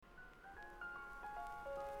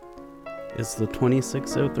It's the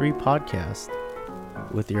 2603 podcast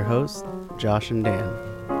with your hosts, Josh and Dan.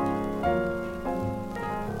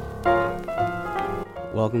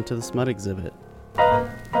 Welcome to the Smut Exhibit.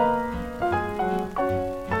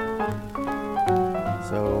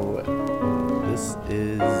 So, this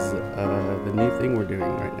is the new thing we're doing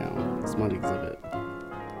right now, Smut Exhibit.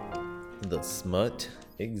 The Smut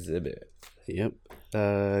Exhibit. Yep.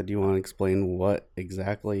 Do you want to explain what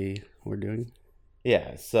exactly we're doing?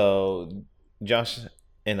 Yeah, so Josh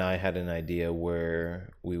and I had an idea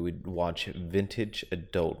where we would watch vintage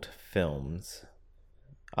adult films.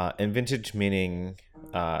 And vintage meaning,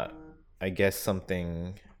 I guess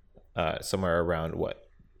something somewhere around what?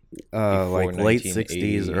 Like late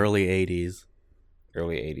 60s, early 80s.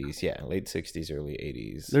 Early 80s, yeah. Late 60s, early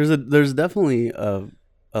 80s. There's definitely a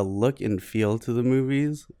look and feel to the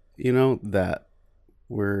movies, that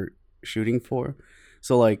we're shooting for.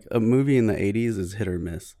 So like a movie in the 80s is hit or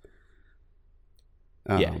miss.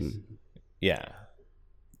 Yes. Yeah.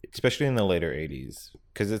 Especially in the later 80s.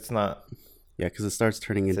 Because it's not... Yeah, because it starts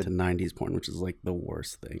turning into 90s porn, which is like the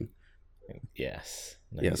worst thing. Yes.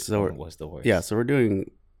 Yeah, so porn was the worst. Yeah, so we're doing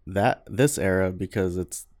this era because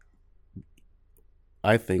it's,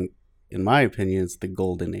 I think, in my opinion, it's the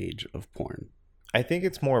golden age of porn. I think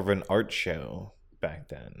it's more of an art show back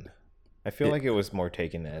then. I feel like it was more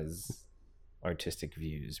taken as artistic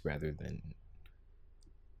views rather than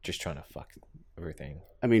just trying to fuck everything.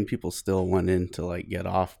 I mean, people still went in to like get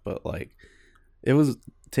off, but like it was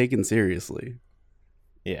taken seriously.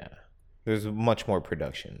 Yeah, there's much more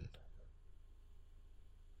production.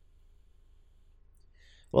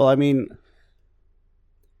 Well, I mean,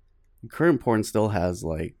 current porn still has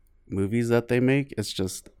like movies that they make. It's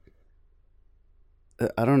just,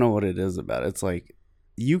 I don't know what it is about it. It's like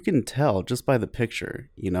you can tell just by the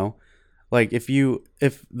picture, like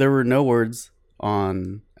if there were no words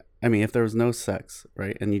on, I mean, if there was no sex,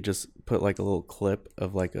 right, and you just put like a little clip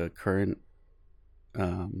of like a current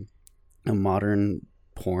a modern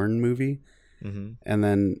porn movie, mm-hmm.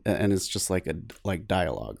 and it's just like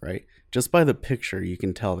dialogue, right, just by the picture you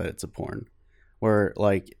can tell that it's a porn. Where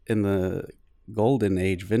like in the golden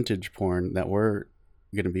age vintage porn that we're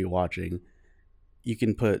going to be watching, you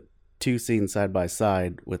can put two scenes side by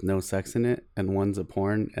side with no sex in it, and one's a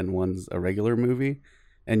porn and one's a regular movie,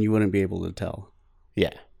 and you wouldn't be able to tell.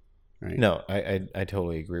 Yeah. Right. No, I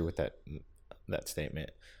totally agree with that statement.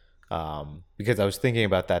 Because I was thinking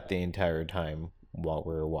about that the entire time while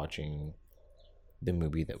we were watching the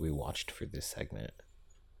movie that we watched for this segment.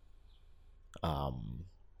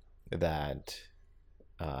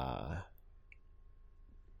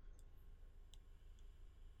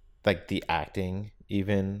 Like the acting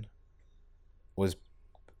even was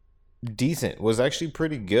decent, was actually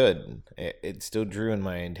pretty good. It still drew in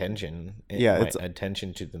my attention.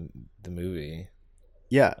 Attention to the movie.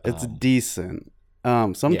 Yeah, it's decent.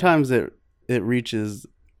 Sometimes it reaches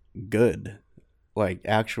good, like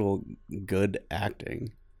actual good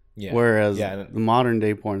acting. Yeah. Whereas the modern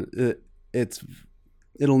day porn,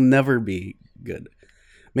 it'll never be good.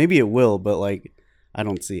 Maybe it will, but like I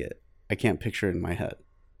don't see it. I can't picture it in my head.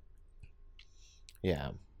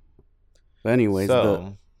 Yeah. But anyways,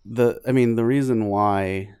 so, the reason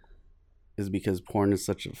why is because porn is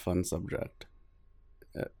such a fun subject.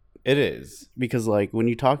 It is. Because like when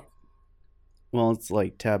you talk, well, it's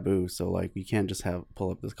like taboo, so like you can't just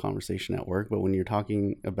pull up this conversation at work, but when you're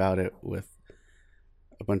talking about it with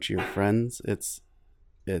a bunch of your friends, it's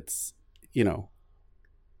it's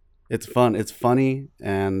fun, it's funny,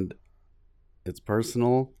 and it's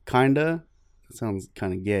personal, kinda. It sounds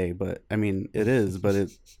kind of gay, but I mean it is, but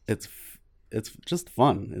it's just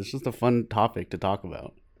fun. It's just a fun topic to talk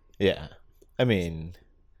about. Yeah. I mean,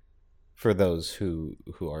 for those who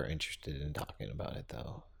are interested in talking about it,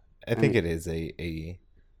 though, I think it is I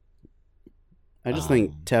just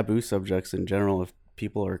think taboo subjects in general, if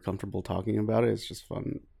people are comfortable talking about it, it's just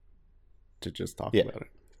fun to just talk about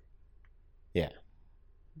it. Yeah.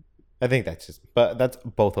 I think that's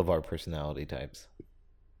both of our personality types.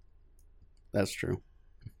 That's true.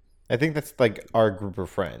 I think that's like our group of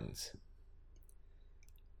friends.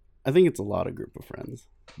 I think it's a lot of group of friends,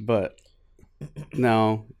 but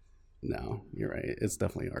no, you're right. It's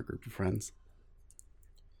definitely our group of friends.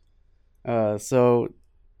 So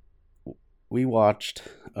we watched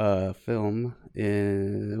a film.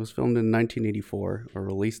 It was filmed in 1984 or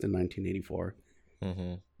released in 1984,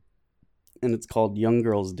 mm-hmm. and it's called Young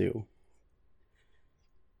Girls Do.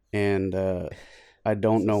 And I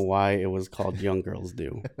don't know why it was called Young Girls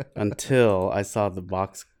Do until I saw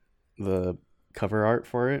the cover art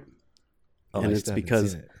for it. And it's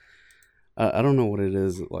because I don't know what it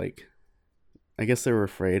is like. I guess they were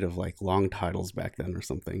afraid of like long titles back then or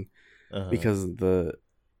something, because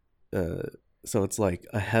so it's like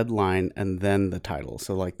a headline and then the title.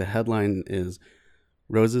 So like the headline is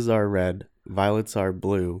 "Roses are red, violets are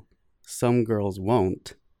blue, some girls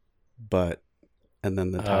won't, but," and then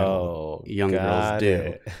the title, "Young girls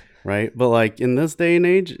do." Right? But like in this day and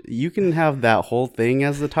age, you can have that whole thing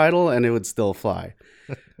as the title and it would still fly.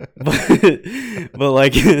 but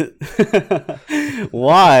like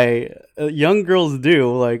why young girls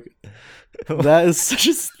do, like, that is such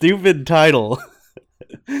a stupid title.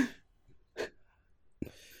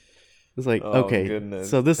 It's like, okay, goodness.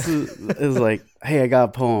 so this is like, hey, I got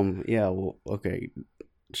a poem. Yeah, well, okay,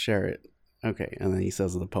 share it. Okay, and then he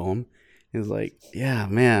says the poem. He's like, yeah,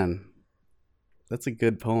 man, that's a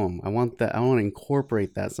good poem. I want that. I want to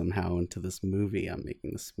incorporate that somehow into this movie I'm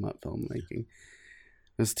making, the smut filmmaking.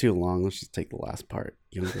 It's too long. Let's just take the last part.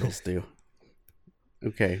 Young girls do.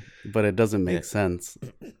 Okay, but it doesn't make sense.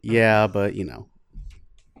 Yeah, but you know.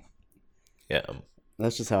 Yeah.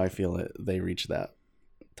 That's just how I feel it. They reach that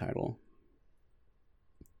title.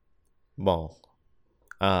 Well,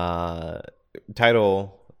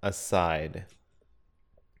 title aside,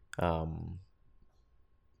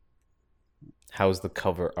 how's the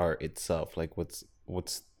cover art itself? Like, what's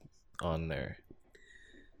on there?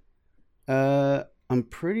 I'm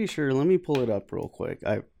pretty sure. Let me pull it up real quick.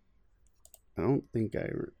 I don't think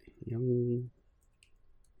young.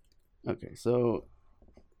 Okay, so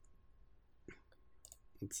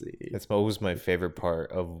let's see. That's always my favorite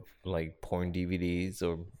part of like porn DVDs,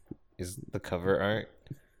 or is the cover art,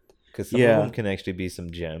 because some of them can actually be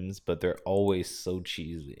some gems, but they're always so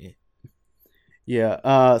cheesy.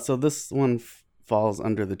 Yeah. So this one falls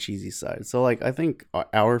under the cheesy side. So like, I think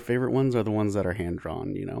our favorite ones are the ones that are hand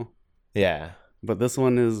drawn. You know. Yeah. But this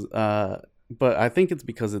one is. But I think it's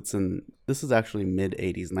because this is actually mid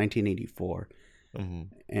 80s, 1984. Mm-hmm.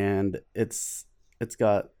 And it's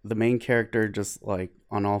got the main character just like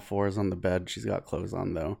on all fours on the bed. She's got clothes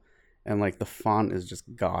on though. And like the font is just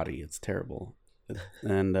gaudy. It's terrible.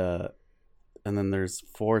 And then there's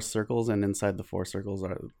 4 circles, and inside the 4 circles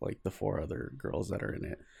are like the 4 other girls that are in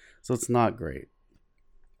it. So it's not great.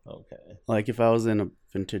 Okay. Like if I was in a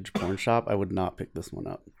vintage porn shop, I would not pick this one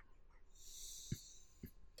up.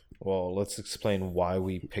 Well, let's explain why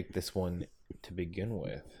we picked this one to begin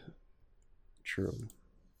with. True.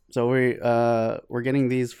 So we're getting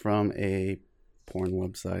these from a porn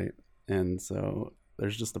website, and so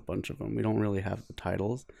there's just a bunch of them. We don't really have the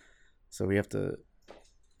titles, so we have to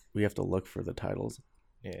look for the titles.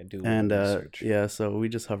 Yeah, do research. Yeah, so we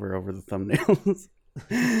just hover over the thumbnails,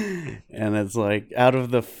 and it's like out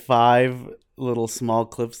of the 5 little small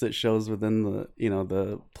clips that shows within the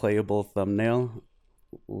the playable thumbnail,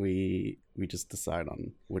 we just decide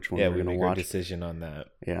on which one we're gonna watch. Our decision on that.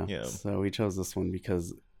 Yeah. So we chose this one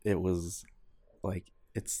because it was like,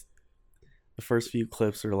 it's the first few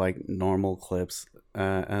clips are like normal clips,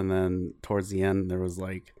 and then towards the end there was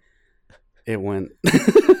like, it went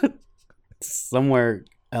somewhere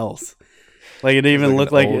else. Like it even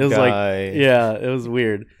looked like it was guy. Like, yeah, it was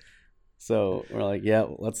weird. So we're like, yeah,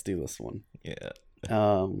 let's do this one. Yeah.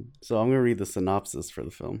 So I'm gonna read the synopsis for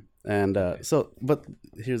the film, and but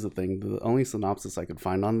here's the thing: the only synopsis I could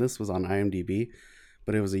find on this was on IMDb,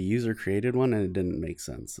 but it was a user created one and it didn't make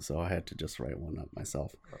sense, so I had to just write one up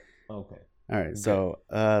myself. Okay. All right. Okay. So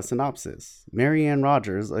synopsis: Marianne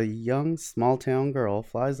Rogers, a young small town girl,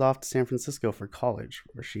 flies off to San Francisco for college,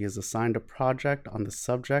 where she is assigned a project on the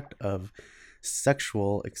subject of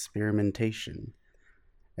sexual experimentation,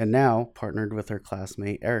 and now partnered with her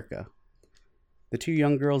classmate Erica. The 2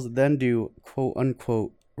 young girls then do quote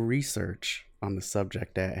unquote research on the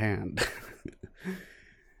subject at hand.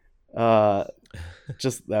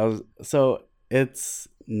 Just that was, so it's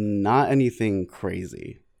not anything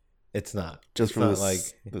crazy. It's not. Just from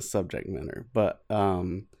the subject matter, but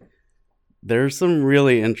there's some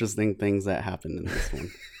really interesting things that happened in this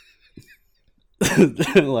one.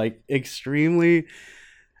 Like extremely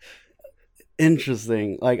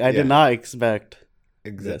interesting. Like I did not expect.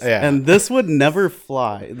 Exactly. Yeah. And this would never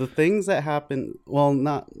fly. The things that happen,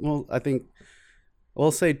 I think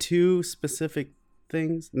we'll say 2 specific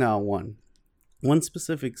things. No, one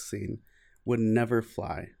specific scene would never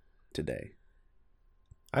fly today.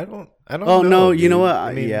 I don't know. No, dude. You know what?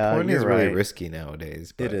 I mean, porn is really risky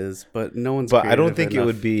nowadays. It is, but no one's. But I don't think it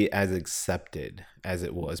would be as accepted as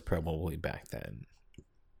it was probably back then.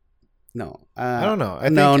 No, I don't know.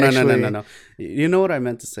 No. You know what I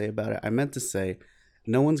meant to say about it? I meant to say,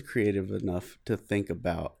 no one's creative enough to think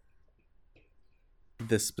about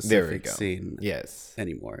this specific scene. Yes.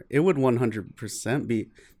 Anymore. It would 100% be.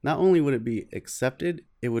 Not only would it be accepted,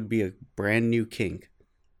 it would be a brand new kink.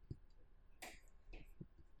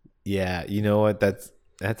 Yeah, you know what? That's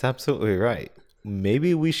absolutely right.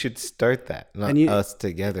 Maybe we should start that, not us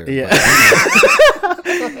together. Yeah.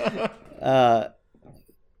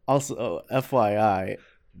 Also, FYI,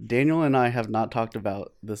 Daniel and I have not talked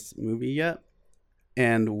about this movie yet,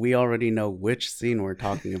 and we already know which scene we're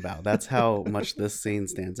talking about. That's how much this scene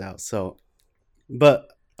stands out. So, but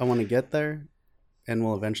I want to get there, and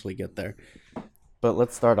we'll eventually get there. But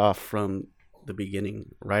let's start off from the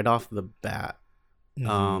beginning, right off the bat.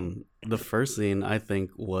 The first scene I think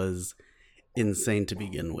was insane to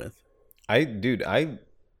begin with. I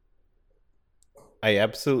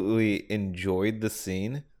absolutely enjoyed the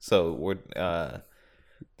scene. So we're to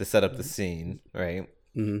set up the scene, right?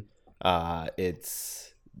 Mm-hmm.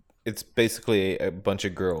 It's basically a bunch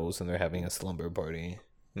of girls and they're having a slumber party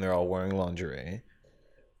and they're all wearing lingerie.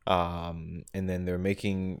 And then they're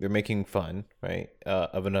making fun, right,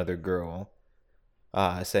 of another girl,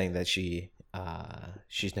 saying that she's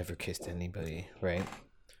never kissed anybody, right?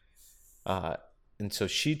 And so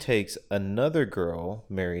she takes another girl,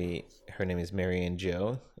 Mary. Her name is Marianne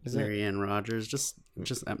Jo. Is it Marianne Rogers? Just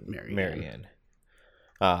Marianne.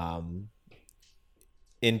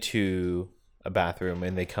 Into a bathroom,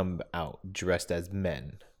 and they come out dressed as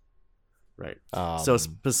men. Right. So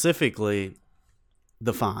specifically,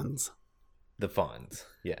 the Fonz. The Fonz,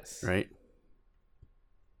 yes. Right.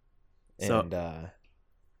 And go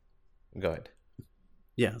ahead.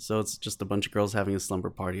 Yeah, so it's just a bunch of girls having a slumber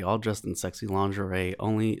party, all dressed in sexy lingerie.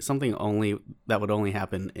 Only that would only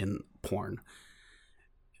happen in porn.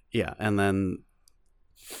 Yeah, and then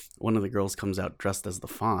one of the girls comes out dressed as the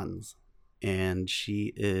Fonz, and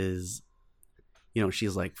she is,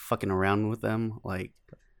 she's like fucking around with them, like,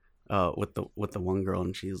 with the one girl,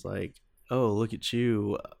 and she's like, "Oh, look at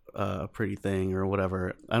you, pretty thing," or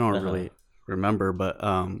whatever. I don't really remember, but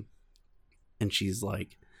and she's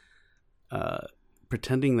like,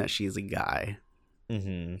 pretending that she's a guy,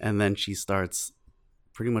 and then she starts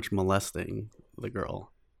pretty much molesting the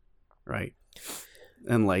girl, right?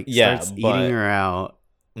 And like starts eating her out.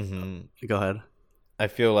 Go ahead. I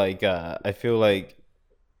feel like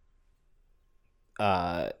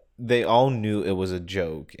they all knew it was a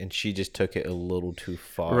joke, and she just took it a little too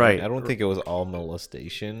far. Right. I don't think it was all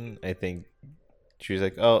molestation. I think she was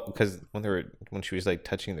like, oh, because when she was like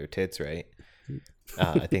touching their tits, right?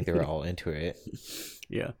 I think they were all into it.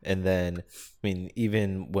 Yeah. And then, I mean,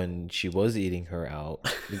 even when she was eating her out,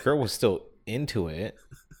 the girl was still into it.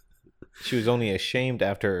 She was only ashamed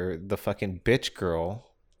after the fucking bitch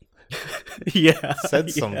girl said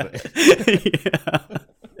something. Yeah.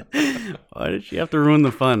 Why did she have to ruin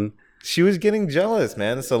the fun? She was getting jealous,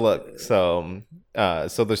 man. So look, so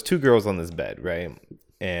there's two girls on this bed, right?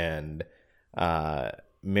 And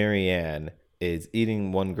Marianne is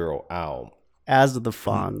eating one girl out. As the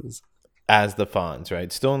Fonz,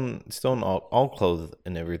 right? Still in all clothes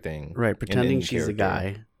and everything, right? Pretending she's a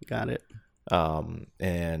guy. Got it.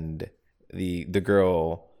 And the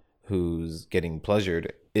girl who's getting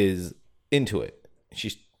pleasured is into it.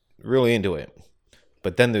 She's really into it.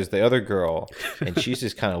 But then there's the other girl, and she's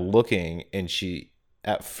just kind of looking, and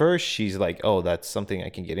at first she's like, "Oh, that's something I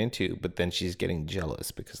can get into," but then she's getting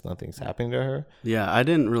jealous because nothing's happening to her. Yeah, I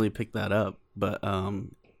didn't really pick that up, but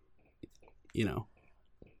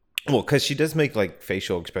well, because she does make like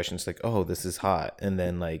facial expressions like, "Oh, this is hot," and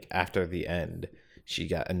then like after the end she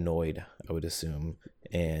got annoyed, I would assume,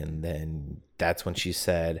 and then that's when she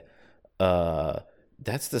said,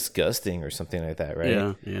 "That's disgusting," or something like that,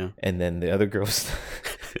 right? Yeah. And then the other girls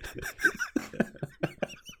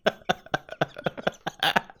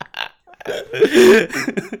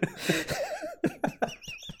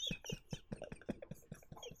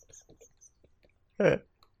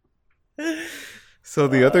So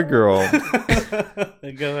the other girl Go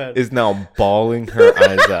ahead. is now bawling her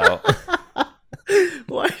eyes out.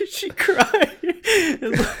 Why did she cry?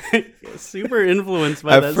 It's like super influenced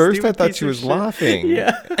by that. At first I thought she was laughing.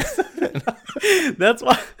 Yeah. That's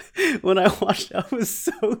why when I watched I was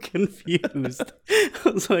so confused. I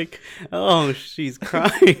was like, oh, she's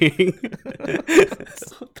crying.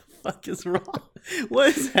 What the fuck is wrong?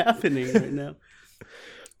 What is happening right now?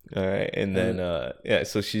 All right, and then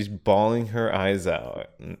so she's bawling her eyes out,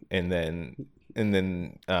 and then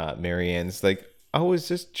Marianne's like, "I was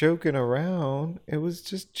just joking around. It was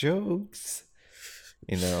just jokes."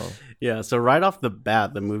 Yeah, so right off the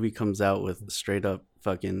bat, the movie comes out with straight up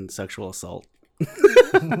fucking sexual assault.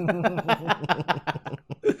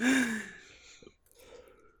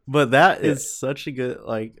 But that is such a good,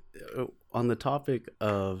 like, on the topic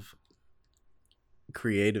of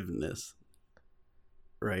creativeness,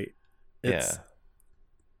 right?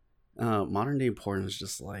 modern day porn is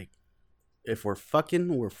just like, if we're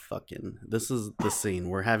fucking, we're fucking. This is the scene.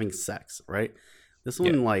 We're having sex, right? This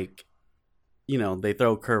one, like, they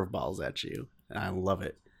throw curveballs at you, and I love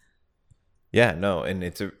it. Yeah, no, and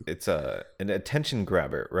it's an attention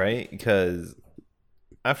grabber, right? Because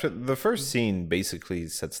after the first scene basically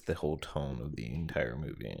sets the whole tone of the entire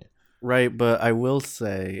movie. Right, but I will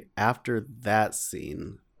say, after that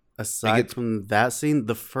scene, aside from that scene,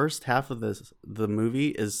 the first half of the movie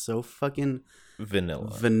is so fucking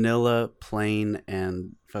vanilla, plain,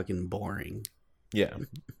 and fucking boring. Yeah,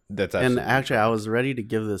 that's and actually, I was ready to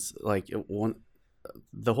give this like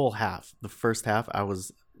the whole half. The first half, I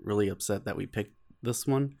was really upset that we picked this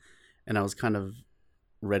one, and I was kind of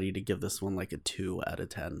ready to give this one like a 2 out of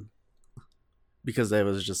 10 because I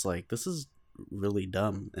was just like, this is really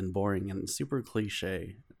dumb and boring and super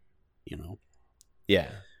cliche, Yeah,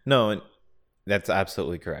 no, that's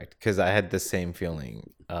absolutely correct, because I had the same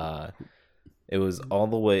feeling. It was all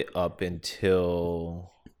the way up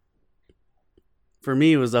until, for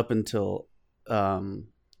me, it was up until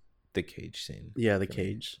the cage scene. Yeah, the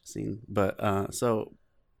cage scene. But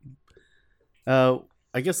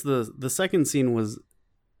I guess the second scene was,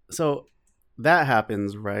 so that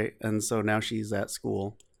happens, right? And so now she's at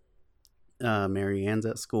school. Mary Ann's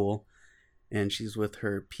at school, and she's with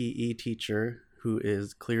her PE teacher, who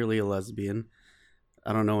is clearly a lesbian.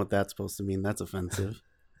 I don't know what that's supposed to mean. That's offensive.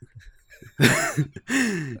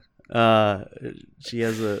 She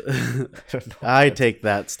has I take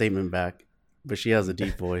that statement back, but she has a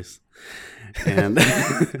deep voice. And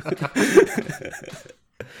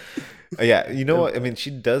yeah, you know what? I mean, she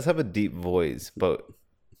does have a deep voice, but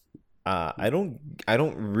I don't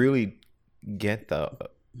really get the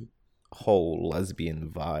whole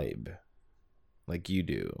lesbian vibe like you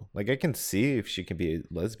do. Like, I can see if she can be a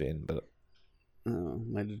lesbian, but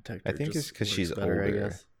my detector, I think it's because she's better, older, I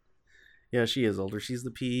guess. Yeah, she is older. She's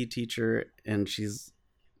the PE teacher, and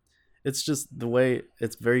it's just the way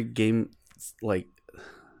it's very game, like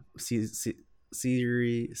series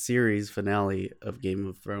finale of Game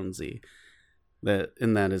of Thronesy. That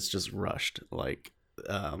it's just rushed. Like,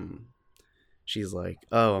 she's like,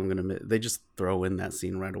 oh, they just throw in that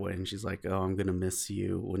scene right away, and she's like, oh, I'm gonna miss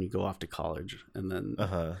you when you go off to college, and then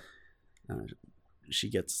she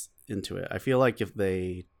gets into it. I feel like if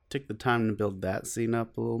they took the time to build that scene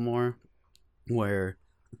up a little more, where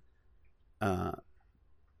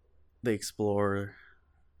they explore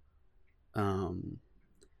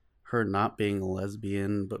her not being a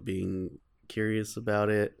lesbian but being curious about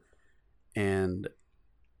it, and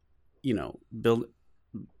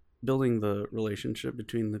building the relationship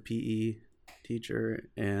between the PE teacher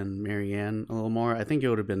and Mary Ann a little more, I think it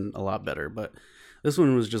would have been a lot better. But this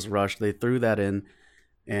one was just rushed. They threw that in,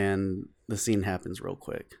 and the scene happens real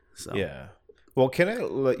quick. So yeah. Well, can I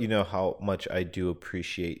let you know how much I do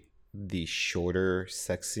appreciate the shorter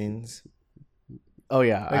sex scenes? Oh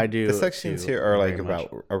yeah, like, I do. The sex scenes here are like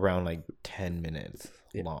around like 10 minutes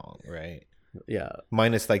long, right? Yeah.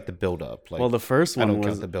 Minus like the build up. Like, well, the first one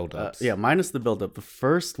was the build ups. Yeah, minus the build up. The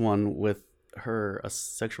first one with her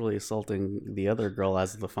sexually assaulting the other girl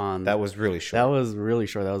as the fawn. That was really short. That was really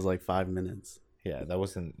short. That was like 5 minutes. Yeah, that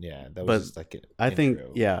wasn't. Yeah, that was just like an intro. Think.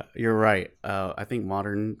 Yeah, you're right. I think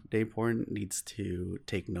modern day porn needs to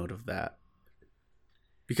take note of that,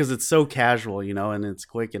 because it's so casual, and it's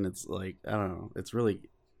quick, and it's like, I don't know. It's really.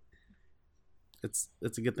 It's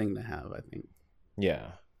a good thing to have, I think.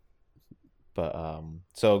 Yeah. But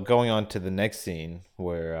so going on to the next scene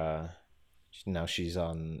where now she's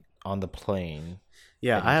on the plane.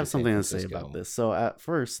 Yeah, I have something to say about this. So at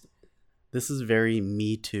first, this is very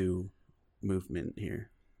Me Too movement here.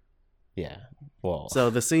 Yeah. Well, so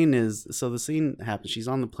the scene happens. She's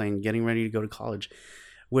on the plane getting ready to go to college,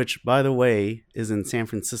 which, by the way, is in San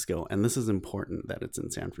Francisco, and this is important that it's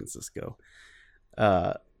in San Francisco.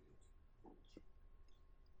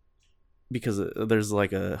 Because there's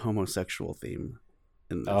like a homosexual theme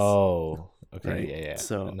in this. Oh, okay. Right? Yeah.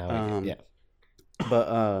 So, yeah.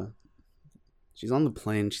 But she's on the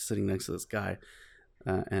plane. She's sitting next to this guy,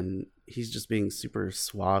 and he's just being super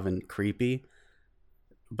suave and creepy.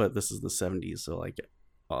 But this is the 70s, so like,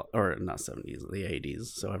 or not 70s, the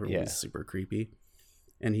 80s. So everyone's super creepy.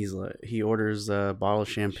 And he orders a bottle of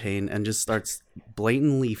champagne and just starts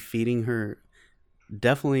blatantly feeding her.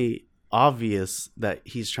 Definitely obvious that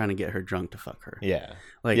he's trying to get her drunk to fuck her. Yeah.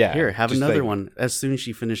 Like, here, have another one. As soon as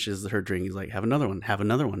she finishes her drink, he's like, have another one, have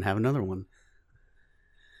another one, have another one.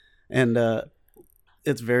 And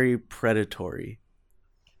it's very predatory.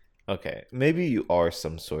 Okay. Maybe you are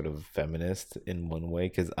some sort of feminist in one way,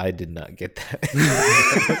 because I did not get that when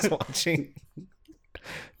I was watching.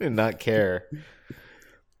 I did not care.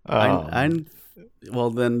 I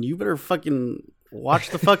well, then you better fucking watch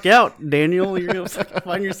the fuck out, Daniel. You're gonna fucking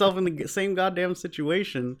find yourself in the same goddamn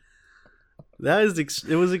situation.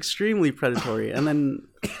 It was extremely predatory. And then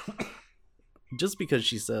just because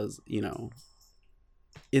she says,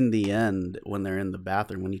 in the end, when they're in the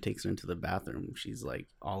bathroom, when he takes her into the bathroom, she's like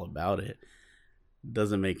all about it,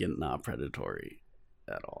 doesn't make it not predatory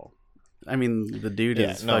at all. I mean, the dude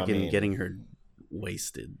is getting her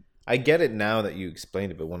wasted. I get it now that you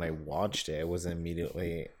explained it, but when I watched it, it wasn't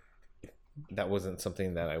immediately. That wasn't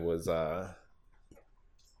something that I was.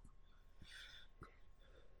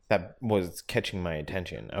 That was catching my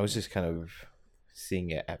attention. I was just kind of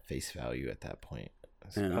seeing it at face value at that point.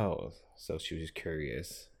 Like, oh, so she was just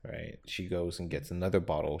curious, right? She goes and gets another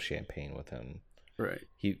bottle of champagne with him. Right.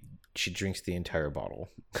 She drinks the entire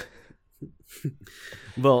bottle.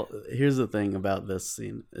 Well, here's the thing about this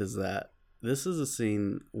scene is that this is a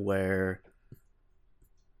scene where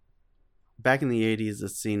back in the 80s,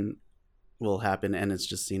 this scene will happen and it's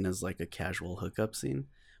just seen as like a casual hookup scene.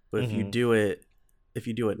 But if you do it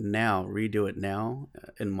now, redo it now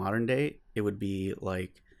in modern day, it would be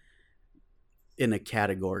like in a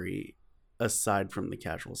category aside from the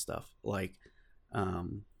casual stuff, like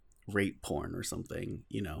rape porn or something,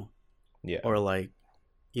 Yeah. Or like,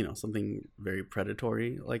 something very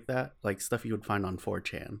predatory like that, like stuff you would find on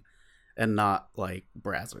 4chan and not like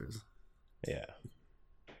Brazzers. Yeah.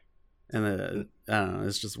 And I don't know,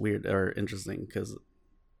 it's just weird or interesting because,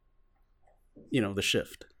 the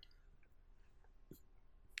shift.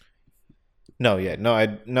 No, yeah,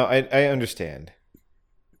 I understand.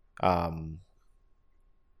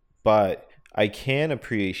 But I can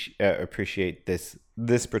appreciate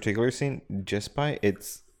this particular scene just by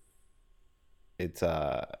its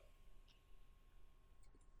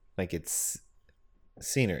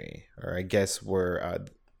scenery, or I guess what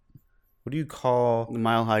do you call the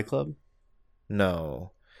Mile High Club?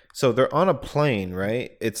 No. So they're on a plane,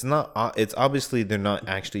 right? It's not. It's obviously they're not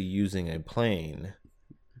actually using a plane.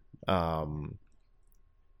 What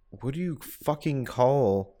do you fucking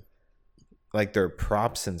call like their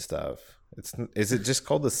props and stuff? Is it just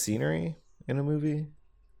called the scenery in a movie?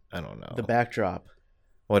 I don't know. The backdrop.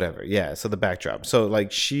 Whatever. Yeah. So the backdrop. So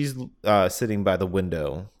like she's sitting by the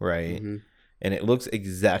window, right? Mm-hmm. And it looks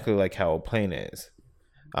exactly like how a plane is.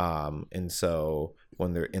 And so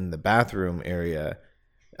when they're in the bathroom area,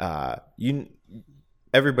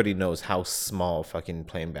 everybody knows how small fucking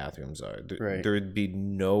plane bathrooms are. There would be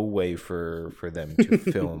no way for them to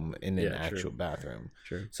film in an actual bathroom.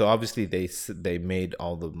 Sure. So obviously they made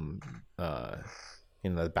all the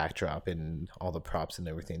the backdrop and all the props and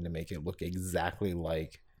everything to make it look exactly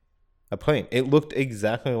like a plane. It looked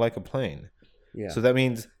exactly like a plane. Yeah. So that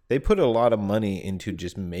means they put a lot of money into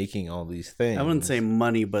just making all these things. I wouldn't say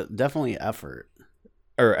money, but definitely effort.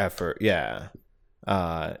 Yeah.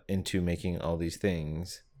 Into making all these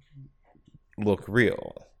things look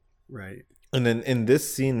real. Right. And then in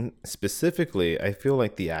this scene specifically, I feel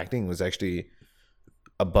like the acting was actually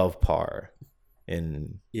above par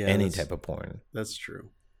in any type of porn. That's true.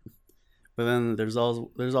 But then there's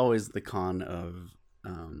always the con of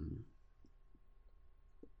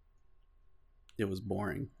it was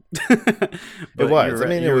boring. It was.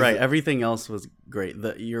 You're right. Everything else was great.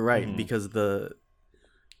 You're right, because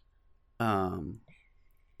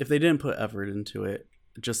if they didn't put effort into it,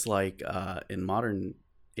 just like in modern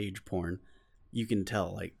age porn, you can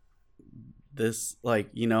tell like this, like,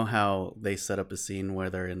 how they set up a scene where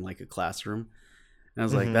they're in like a classroom, and I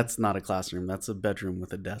was like, that's not a classroom, that's a bedroom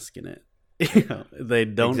with a desk in it. They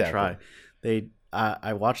don't try.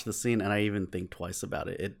 I watched the scene and I even think twice about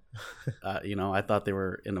it. I thought they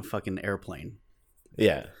were in a fucking airplane.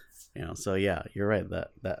 Yeah. So yeah, you're right.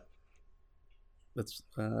 That's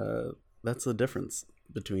the difference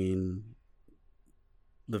between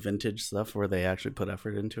the vintage stuff where they actually put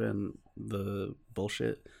effort into it and the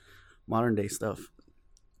bullshit modern day stuff.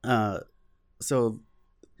 So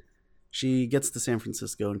she gets to San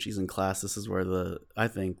Francisco and she's in class. This is where I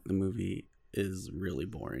think the movie is really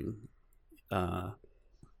boring.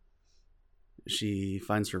 She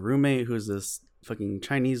finds her roommate, who's this fucking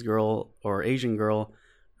Chinese girl or Asian girl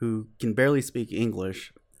who can barely speak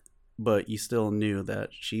English, but you still knew that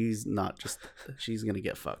she's gonna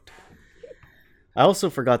get fucked. I also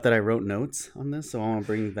forgot that I wrote notes on this, so I want to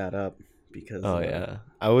bring that up because yeah,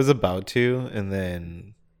 I was about to, and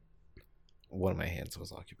then one of my hands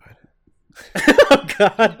was occupied. Oh,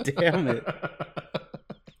 God damn it.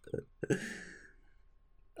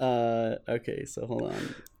 Okay, so hold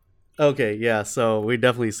on. Okay, yeah, so we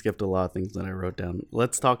definitely skipped a lot of things that I wrote down.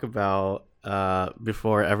 Let's talk about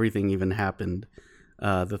before everything even happened,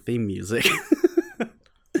 the theme music.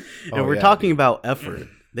 And Oh we're yeah, talking dude. about effort.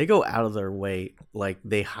 They go out of their way, like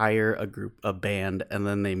they hire a band, and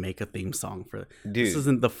then they make a theme song for it. This Dude,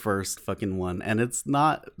 isn't the first fucking one, and it's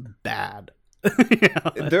not bad. You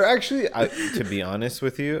know, they're actually, to be honest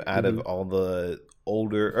with you, out of Mhm. all the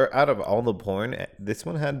older or out of all the porn, this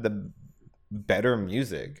one had the better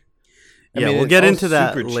music. I Yeah, mean, we'll it's get all into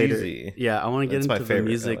super that later. cheesy. Yeah, I want to get That's my into the favorite. I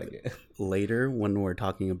music like it. later when we're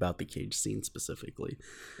talking about the cage scene specifically.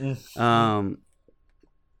 Mm. Um,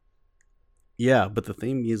 yeah, but the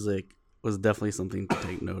theme music was definitely something to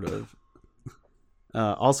take note of.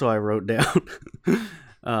 Also, I wrote down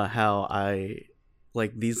how I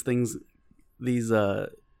like these things. These I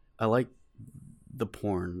like the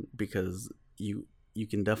porn because you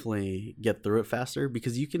can definitely get through it faster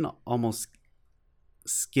because you can almost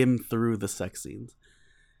skim through the sex scenes.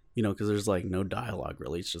 You know, because there's like no dialogue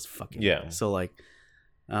really. It's just fucking. Yeah. So like,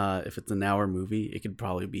 if it's an hour movie, it could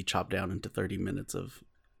probably be chopped down into 30 minutes of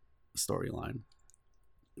storyline.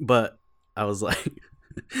 But I was like,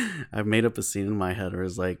 I made up a scene in my head where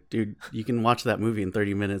it's like, dude, you can watch that movie in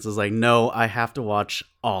 30 minutes. It's like, no, I have to watch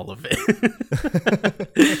all of it.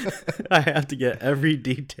 I have to get every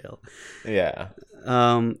detail. Yeah.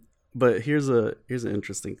 But here's an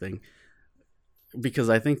interesting thing because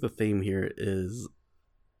I think the theme here is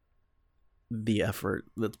the effort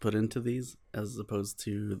that's put into these as opposed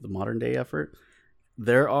to the modern day effort.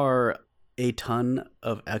 There are a ton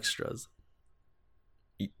of extras.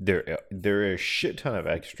 There are a shit ton of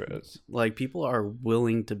extras. Like people are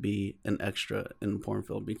willing to be an extra in porn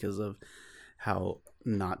film because of how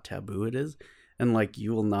not taboo it is, and like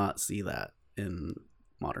you will not see that in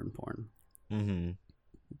modern porn. Mm-hmm.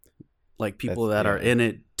 Like people That's that are yeah. in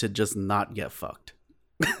it to just not get fucked.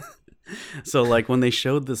 So like when they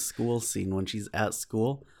showed the school scene when she's at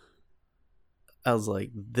school, I was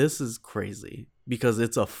like, this is crazy because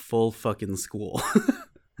it's a full fucking school.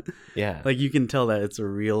 Yeah. Like you can tell that it's a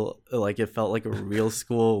real, like it felt like a real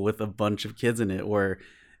school with a bunch of kids in it. Where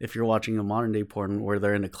if you're watching a modern day porn where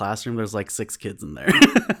they're in a classroom, there's like 6 kids in there.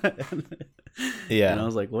 And I Yeah.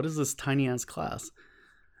 was like, what is this tiny ass class?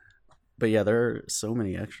 But yeah, there are so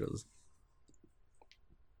many extras.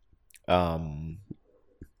 Um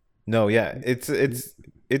no, yeah.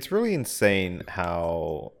 It's really insane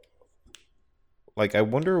how, like, I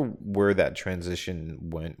wonder where that transition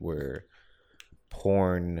went where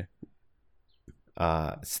porn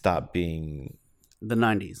stopped being The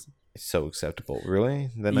 90s. so acceptable.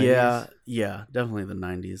 Really? The 90s? Yeah, definitely the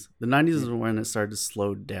 90s. The 90s is when it started to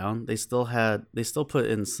slow down. They still put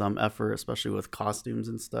in some effort, especially with costumes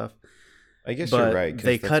and stuff. I guess you're But right,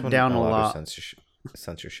 they because that's cut when down a a lot of lot.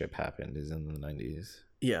 censorship happened, is in the 90s.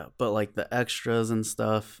 Yeah, but like the extras and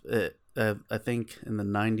stuff, I think in the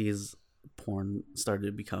 90s, porn started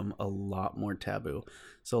to become a lot more taboo.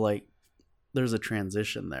 So like, there's a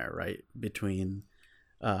transition there, right, between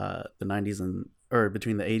the 90s and or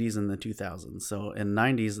between the 80s and the 2000s. So in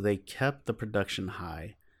 90s, they kept the production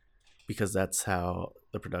high because that's how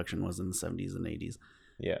the production was in the 70s and 80s.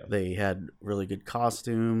 Yeah. They had really good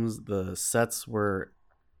costumes. The sets were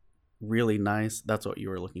really nice. That's what you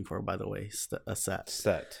were looking for, by the way, a set.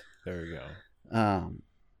 Set. There we go. Um,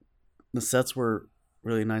 the sets were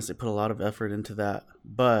really nice. They put a lot of effort into that,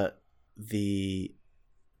 but the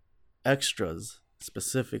extras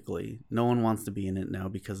specifically, no one wants to be in it now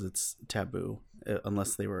because it's taboo,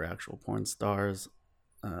 unless they were actual porn stars,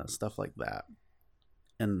 stuff like that.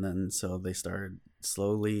 And then so they started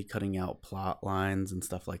slowly cutting out plot lines and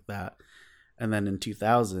stuff like that. And then in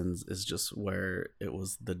 2000s is just where it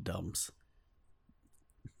was the dumps.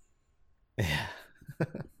 Yeah.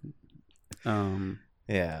 Um,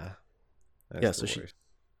 Yeah. That's yeah, the worst.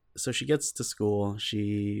 so she gets to school.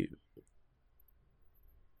 She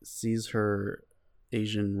sees her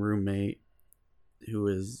Asian roommate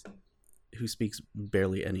who speaks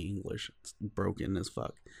barely any English. It's broken as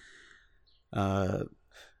fuck. And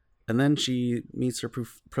then she meets her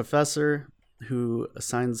professor who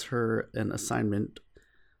assigns her an assignment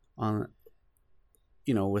on,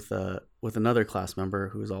 with another class member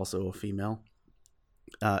who is also a female.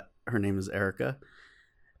 Her name is Erica,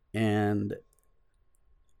 and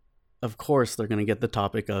of course they're going to get the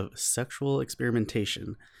topic of sexual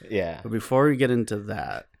experimentation. Yeah. But before we get into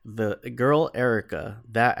that, the girl Erica,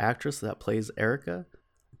 that actress that plays Erica,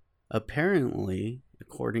 apparently,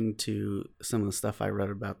 according to some of the stuff I read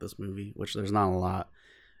about this movie, which there's not a lot,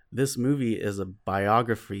 this movie is a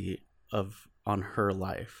biography on her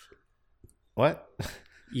life. What?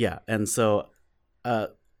 Yeah, and so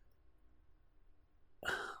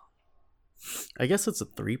I guess it's a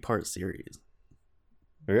 3-part series.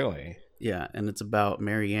 Really? Yeah, and it's about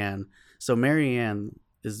Marianne. So Marianne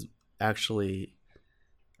is actually,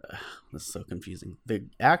 this is so confusing. The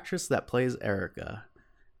actress that plays Erica,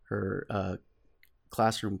 her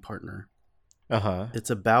classroom partner, it's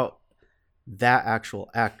about that actual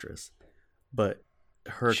actress, but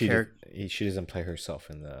her character. She doesn't play herself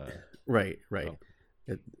in the. Right. Oh.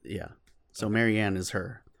 Yeah. So Marianne is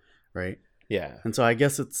her, right? Yeah. And so I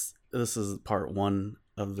guess this is part 1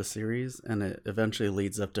 of the series, and it eventually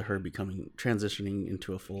leads up to her transitioning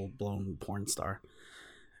into a full-blown porn star.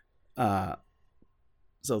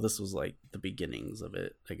 So this was like the beginnings of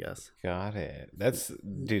it, I guess. Got it. That's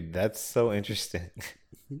so interesting.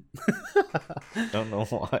 Don't know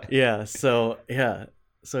why. Yeah. So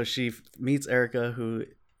she meets Erica, who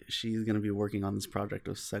she's going to be working on this project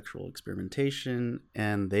of sexual experimentation,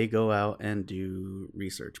 and they go out and do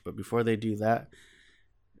research. But before they do that,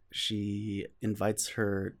 she invites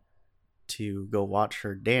her to go watch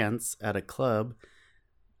her dance at a club,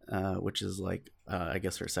 which is like, I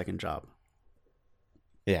guess, her second job.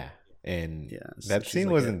 Yeah. And that scene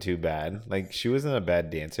like wasn't too bad. Like, she wasn't a bad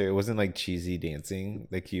dancer. It wasn't like cheesy dancing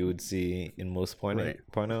like you would see in most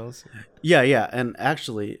pornos. Yeah. And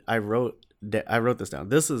actually, I wrote this down.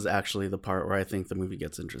 This is actually the part where I think the movie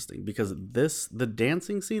gets interesting, because the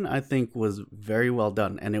dancing scene, I think, was very well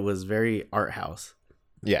done, and it was very art house.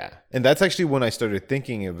 Yeah. And that's actually when I started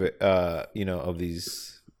thinking of it, of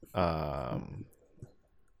these, of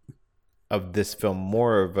this film,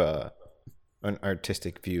 more of an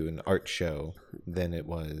artistic view, an art show, than it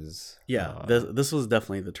was. Yeah, this was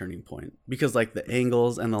definitely the turning point, because like the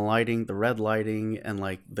angles and the lighting, the red lighting, and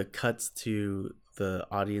like the cuts to the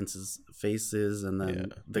audience's faces, and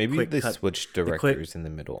then maybe they switched directors in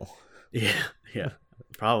the middle. Yeah,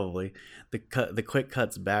 probably the quick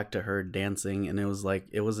cuts back to her dancing, and it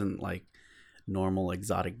wasn't like normal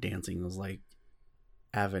exotic dancing. It was like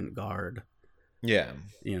avant-garde. Yeah,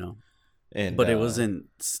 but it wasn't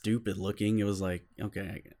stupid looking. It was like,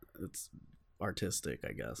 okay, it's artistic,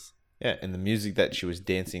 I guess. Yeah, and the music that she was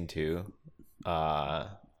dancing to,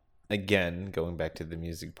 again, going back to the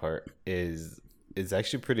music part, is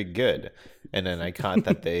actually pretty good. And then I caught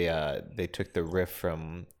that they took the riff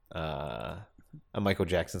from a Michael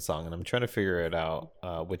Jackson song, and I'm trying to figure it out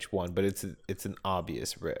which one, but it's an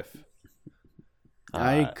obvious riff.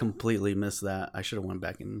 I completely missed that. I should have went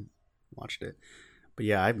back and watched it. But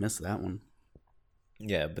yeah, I missed that one.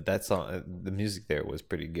 Yeah, but that song, the music there was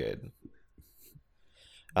pretty good.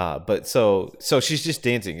 But so she's just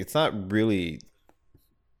dancing. It's not really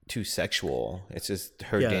too sexual. It's just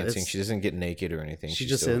her dancing. She doesn't get naked or anything. She's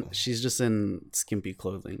just in skimpy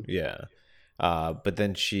clothing. Yeah. But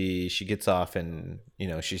then she gets off, and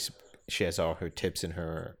she has all her tips in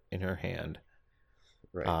her hand.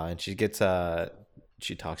 Right. And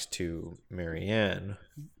she talks to Marianne,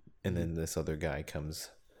 and then this other guy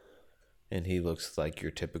comes, and he looks like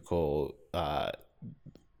your typical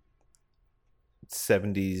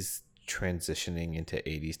 70s transitioning into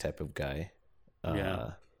 80s type of guy.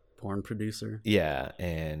 Porn producer. Yeah,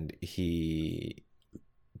 and he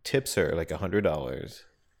tips her like $100,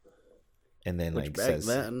 and then which like back says,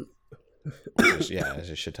 then, it's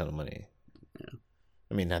a shit ton of money. Yeah,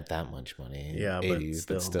 I mean, not that much money. Yeah, 80s,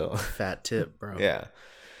 but still fat tip, bro. Yeah,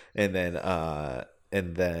 and then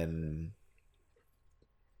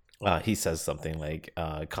he says something like,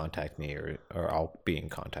 "Contact me, or I'll be in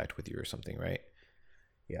contact with you," or something, right?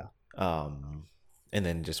 Yeah. And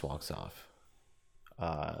then just walks off.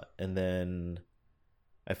 And then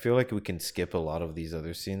I feel like we can skip a lot of these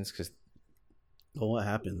other scenes because. Well, what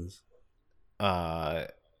happens?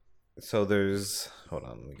 So there's. Hold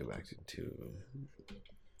on, let me go back to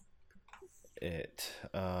it.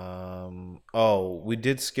 We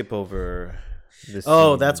did skip over this.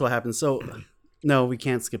 Oh, that's what happened. So, no, we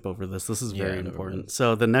can't skip over this. This is very important.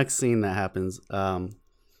 So the next scene that happens,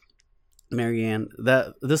 Marianne.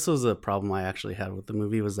 This was a problem I actually had with the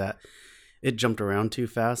movie, was that it jumped around too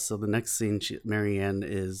fast. So the next scene, Marianne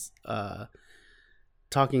is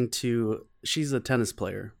talking to. She's a tennis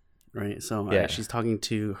player, right? So she's talking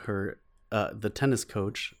to her, the tennis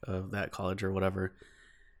coach of that college or whatever,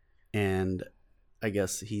 and I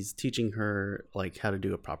guess he's teaching her like how to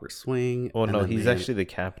do a proper swing. Well, no, he's actually the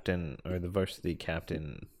captain or the varsity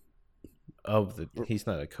captain of the. He's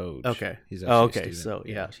not a coach. Okay. He's okay. So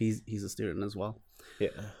he's a student as well. Yeah.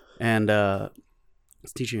 And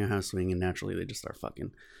he's teaching her how to swing, and naturally they just start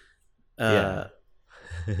fucking.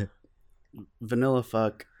 Vanilla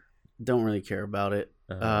fuck. Don't really care about it.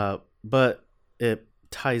 But it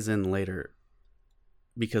ties in later,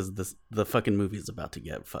 because the fucking movie is about to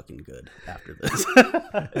get fucking good after this.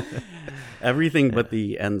 Everything but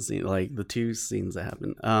the end scene, like the two scenes that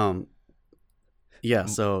happen.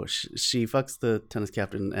 So she fucks the tennis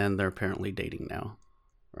captain, and they're apparently dating now,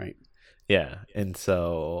 right? Yeah, and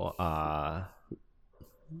so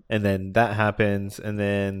and then that happens, and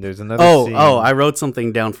then there's another scene. I wrote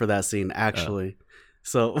something down for that scene Oh. actually.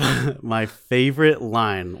 So my favorite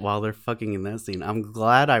line while they're fucking in that scene. I'm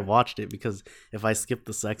glad I watched it because if I skipped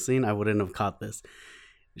the sex scene, I wouldn't have caught this.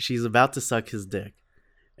 She's about to suck his dick,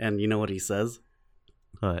 and you know what he says?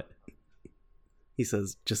 What? He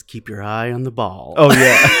says, "Just keep your eye on the ball." Oh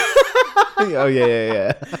yeah. Oh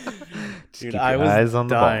yeah. Dude, Keep I your was eyes on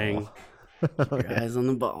the dying. ball. Keep your eyes on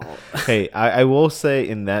the ball. Hey, I will say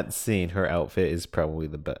in that scene, her outfit is probably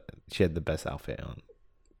the best. She had the best outfit on.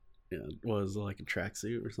 Yeah, was it like a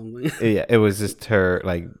tracksuit or something? Yeah, it was just her,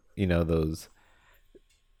 like, those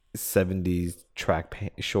 70s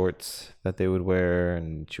shorts that they would wear,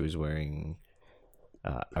 and she was wearing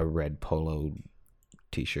a red polo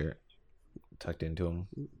t-shirt tucked into them.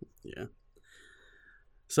 Yeah.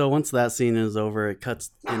 So once that scene is over, it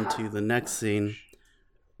cuts into the next scene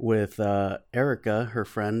with Erica, her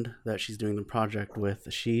friend that she's doing the project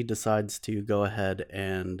with. She decides to go ahead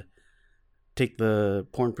and take the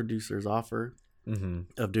porn producer's offer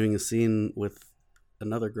of doing a scene with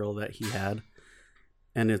another girl that he had.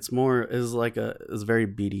 And it's very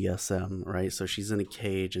BDSM, right? So she's in a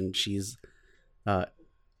cage, and she's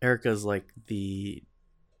Erica's like the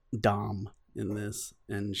dom in this,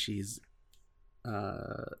 and she's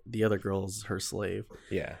the other girl's her slave.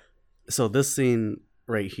 Yeah. So this scene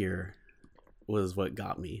right here was what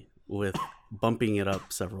got me with bumping it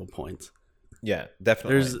up several points. Yeah,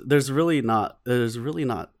 definitely. There's really not.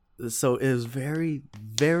 So it was very,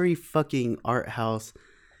 very fucking art house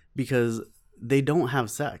because they don't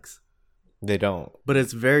have sex. They don't. But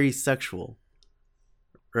it's very sexual,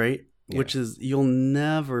 right? Yeah. Which is, you'll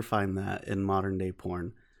never find that in modern day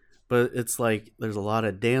porn. But it's like there's a lot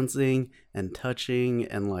of dancing and touching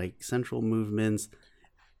and like sensual movements.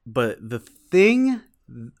 But the thing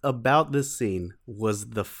about this scene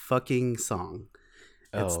was the fucking song.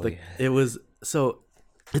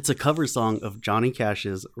 It's a cover song of Johnny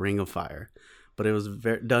Cash's Ring of Fire, but it was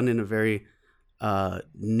done in a very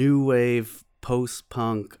new wave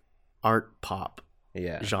post-punk art pop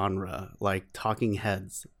genre, like Talking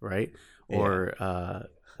Heads, right? Or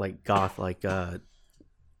like goth, like what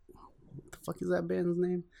the fuck is that band's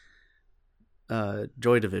name?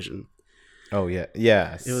 Joy Division. Oh yeah,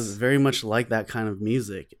 yes. It was very much like that kind of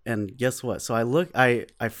music. And guess what? So I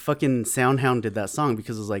fucking soundhounded that song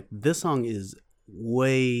because it was like, this song is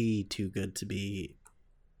way too good to be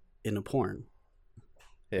in a porn.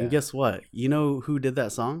 Yeah. And guess what? You know who did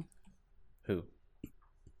that song? Who?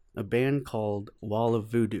 A band called Wall of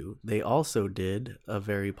Voodoo. They also did a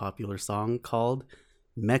very popular song called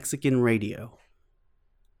Mexican Radio.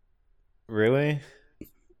 Really?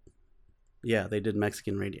 Yeah, they did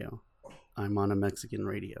Mexican Radio. I'm on a Mexican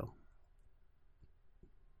radio.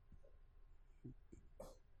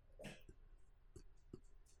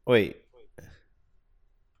 Wait.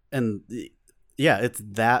 And yeah, it's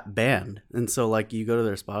that band. And so like you go to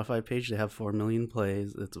their Spotify page, they have 4 million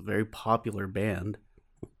plays. It's a very popular band.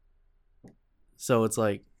 So it's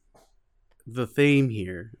like the theme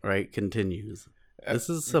here, right, continues. This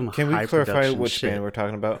is some Can we clarify which band we're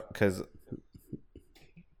talking about? Because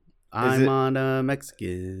I'm on a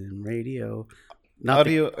Mexican radio.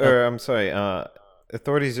 I'm sorry,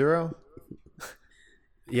 Authority Zero?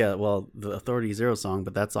 Yeah, well, the Authority Zero song,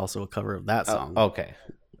 but that's also a cover of that song. Okay.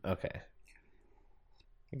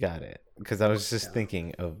 Got it. Because I was just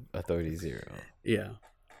thinking of Authority Zero. Yeah.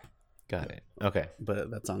 Got it. Okay. But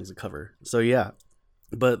that song's a cover. So yeah.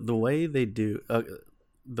 But the way they do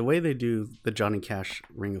the Johnny Cash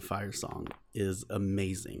Ring of Fire song is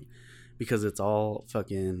amazing. Because it's all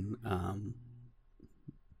fucking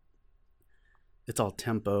it's all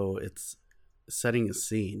tempo, it's setting a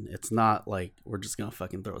scene. It's not like we're just gonna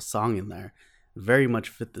fucking throw a song in there. Very much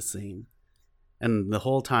fit the scene. And the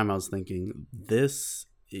whole time I was thinking,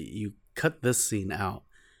 you cut this scene out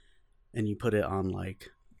and you put it on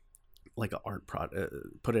like an art project,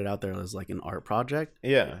 put it out there as like an art project.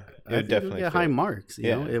 Yeah, I think definitely get high marks.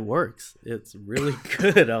 You know, it works. It's really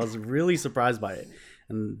good. I was really surprised by it.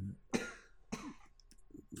 And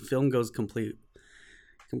the film goes completely.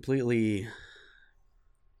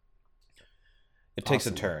 It takes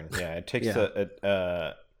a turn. Yeah, it takes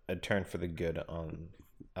a turn for the good on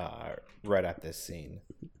right at this scene.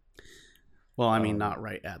 Well, I mean, not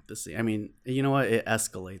right at the scene. I mean, you know what? It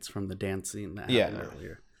escalates from the dance scene that happened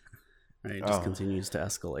earlier. Right? It just continues to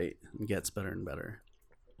escalate and gets better and better.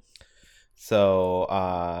 So,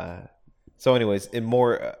 anyways, in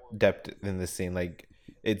more depth in this scene, like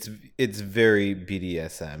it's very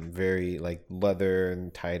BDSM, very like leather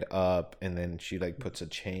and tied up, and then she like puts a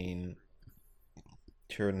chain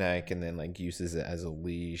to her neck and then like uses it as a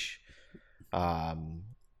leash.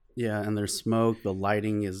 Yeah, and there's smoke. The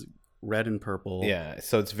lighting is red and purple. Yeah,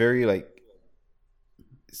 so it's very like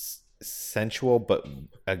sensual but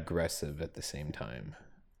aggressive at the same time.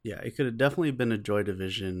 Yeah, it could have definitely been a Joy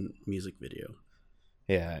Division music video.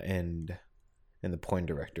 Yeah, and the porn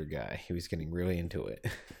director guy, he was getting really into it.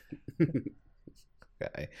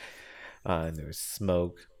 Guy, and there was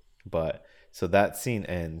smoke, but so that scene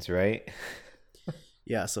ends, right?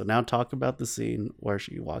 Yeah, so now talk about the scene where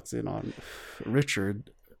she walks in on Richard,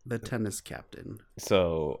 the tennis captain.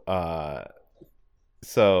 So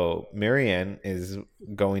Marianne is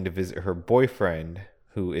going to visit her boyfriend,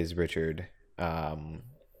 who is Richard,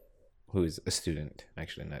 who's a student,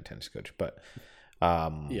 actually not a tennis coach, but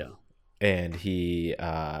yeah. And he's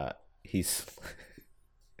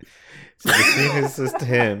so the scene is just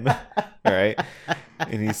him, all right,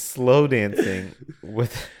 and he's slow dancing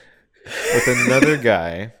with another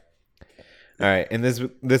guy, all right, and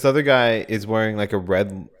this other guy is wearing like a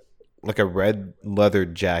red leather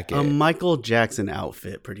jacket, A Michael Jackson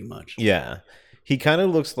outfit, pretty much. Yeah, he kind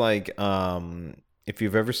of looks like if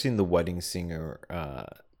you've ever seen The Wedding Singer,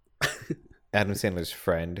 Adam Sandler's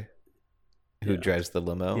friend who drives the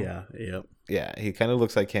limo. Yeah, yep. Yeah, he kind of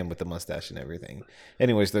looks like him with the mustache and everything.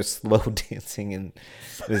 Anyways, they're slow dancing in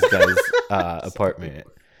this guy's apartment.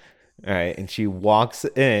 All right, and she walks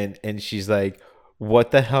in and she's like,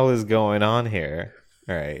 "What the hell is going on here?"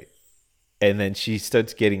 All right. And then she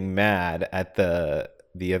starts getting mad at the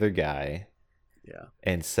other guy. Yeah.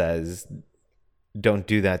 And says, "Don't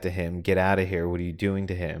do that to him. Get out of here. What are you doing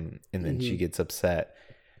to him?" And then she gets upset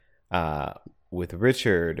with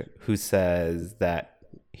Richard, who says that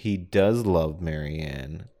he does love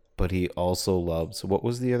Marianne, but he also loves, what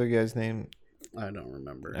was the other guy's name? I don't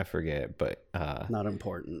remember. I forget, but not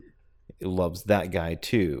important. Loves that guy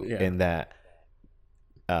too, Yeah. and that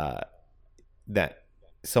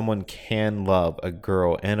someone can love a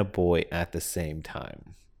girl and a boy at the same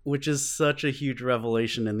time. Which is such a huge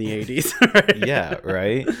revelation in the 80s. Yeah,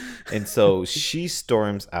 right? And so she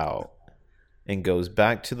storms out and goes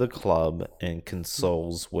back to the club and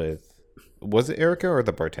consoles with, was it Erica or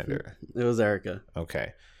the bartender? It was Erica.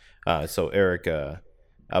 Okay. So Erica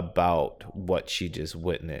about what she just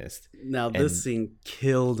witnessed. Now, this scene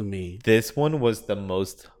killed me. This one was the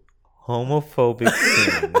most homophobic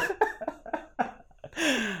scene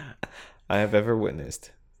I have ever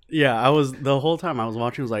witnessed. Yeah, the whole time I was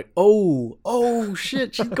watching, I was like, oh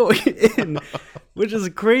shit, she's going in, which is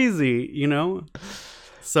crazy, you know?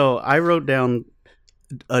 So I wrote down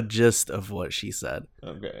a gist of what she said.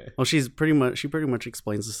 Okay. Well, she pretty much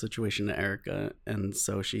explains the situation to Erica, and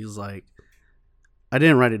so she's like, I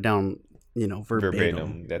didn't write it down,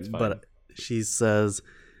 verbatim. That's fine. But she says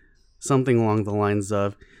something along the lines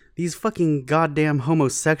of, "These fucking goddamn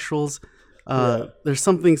homosexuals. There's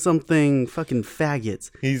something fucking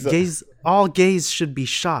faggots. All gays should be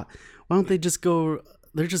shot. Why don't they just go?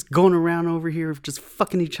 They're just going around over here just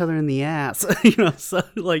fucking each other in the ass." So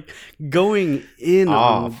like going in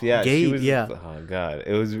off. on Yeah, gay. she was, yeah. Oh god,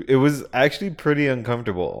 it was actually pretty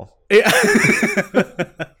uncomfortable.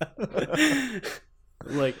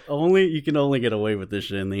 Like you can only get away with this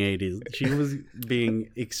shit in the 80s. She was being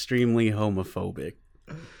extremely homophobic.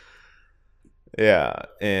 Yeah,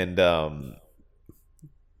 and and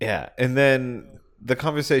then the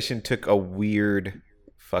conversation took a weird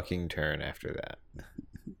fucking turn after that.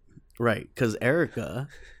 Right, because Erica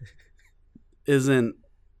isn't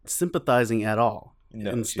sympathizing at all.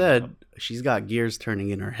 No, instead, she's got gears turning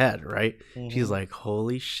in her head, right? Mm-hmm. She's like,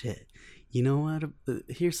 holy shit. You know what?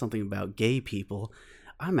 Here's something about gay people.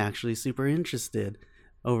 I'm actually super interested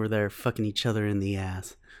over there fucking each other in the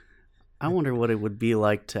ass. I wonder what it would be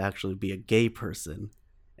like to actually be a gay person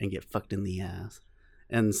and get fucked in the ass.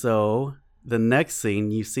 And so the next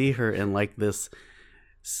scene, you see her in like this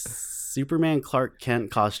Superman Clark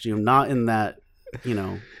Kent costume, not in that,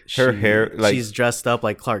 her hair, like she's dressed up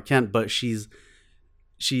like Clark Kent, but she's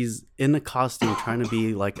in a costume trying to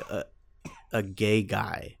be like a gay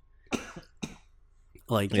guy.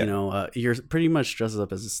 Like, you're pretty much dressed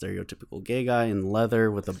up as a stereotypical gay guy in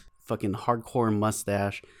leather with a fucking hardcore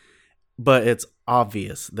mustache. But it's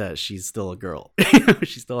obvious that she's still a girl.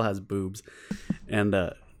 She still has boobs. And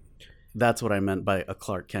that's what I meant by a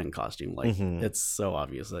Clark Kent costume. Like, it's so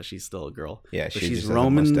obvious that she's still a girl. Yeah, but she's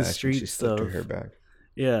roaming the streets of... her hair back.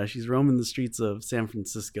 Yeah, she's roaming the streets of San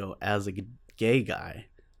Francisco as a gay guy,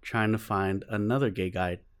 trying to find another gay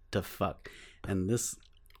guy to fuck. And this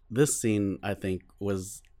scene, I think,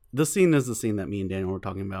 this scene is the scene that me and Daniel were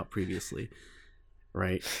talking about previously,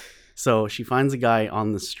 right? So she finds a guy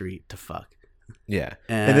on the street to fuck. Yeah,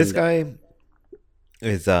 and this guy,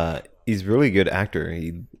 is he's really good actor.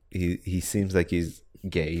 He seems like he's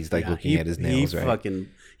gay. He's like looking at his nails, right?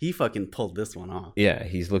 He fucking pulled this one off. Yeah,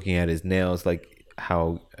 he's looking at his nails like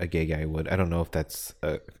how a gay guy would. I don't know if that's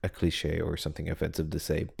a cliche or something offensive to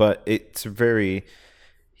say, but it's very.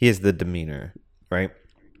 He has the demeanor, right?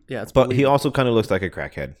 Yeah, it's but he also kind of looks like a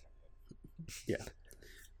crackhead. Yeah,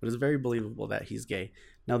 but it's very believable that he's gay.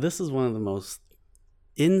 Now, this is one of the most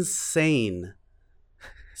insane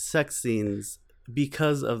sex scenes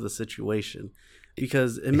because of the situation.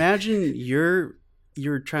 Because imagine you're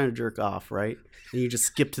trying to jerk off, right? And you just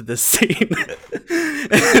skip to this scene.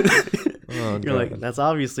 You're like, that's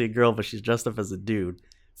obviously a girl, but she's dressed up as a dude.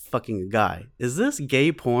 Fucking a guy. Is this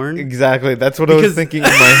gay porn? Exactly. That's what I was thinking in my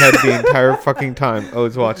head the entire fucking time I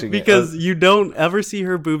was watching because you don't ever see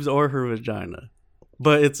her boobs or her vagina.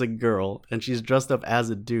 But it's a girl, and she's dressed up as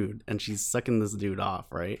a dude, and she's sucking this dude off,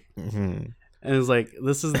 right? Mm-hmm. And it's like,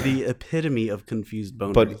 this is the epitome of confused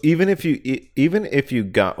boners. But even if you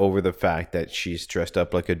got over the fact that she's dressed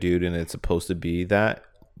up like a dude and it's supposed to be that,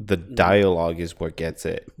 the dialogue is what gets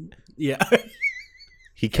it. Yeah.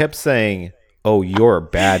 He kept saying, "Oh, you're a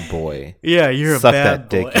bad boy." Yeah, you're Suck a bad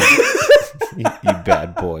that boy. Dick, you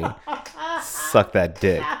bad boy. Suck that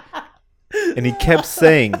dick. And he kept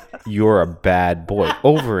saying, "You're a bad boy,"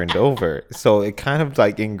 over and over. So it kind of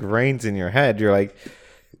like ingrains in your head. You're like,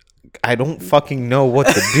 I don't fucking know what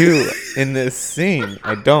to do in this scene.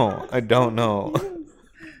 I don't know.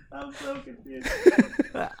 I'm so confused.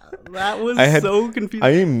 That was so confusing.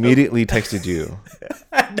 I immediately texted you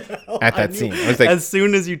at that scene. I was like, as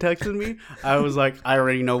soon as you texted me, I was like, I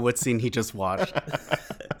already know what scene he just watched.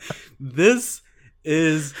 This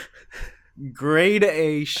is grade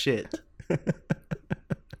A shit.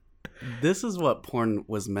 This is what porn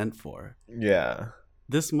was meant for. Yeah.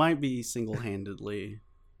 This might be single-handedly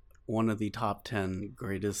one of the top 10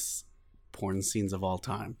 greatest porn scenes of all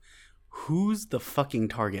time. Who's the fucking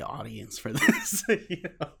target audience for this?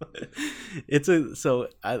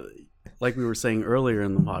 Like we were saying earlier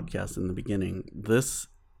in the podcast in the beginning, this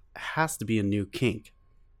has to be a new kink.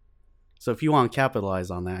 So if you want to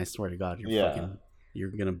capitalize on that, I swear to God,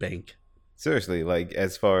 you're gonna bank. Seriously, like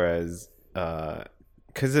as far as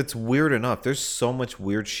because it's weird enough. There's so much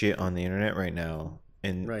weird shit on the internet right now,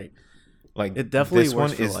 and right, like it definitely this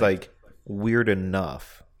one is like weird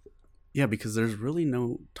enough. Yeah, because there's really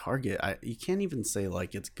no target. You can't even say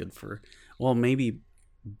like it's good for, well, maybe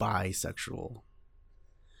bisexual.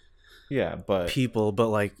 Yeah, but people, but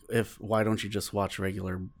like, why don't you just watch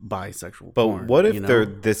regular bisexual but porn? But what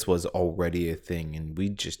if this was already a thing and we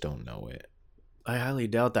just don't know it? I highly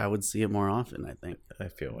doubt that I would see it more often. I think I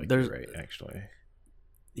feel like you're right, actually.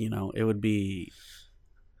 It would be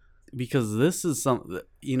because this is something.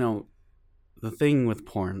 The thing with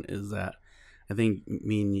porn is that I think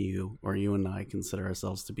me and you, or you and I, consider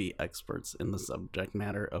ourselves to be experts in the subject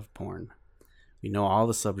matter of porn. We know all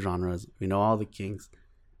the subgenres. We know all the kinks.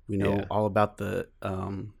 We know all about the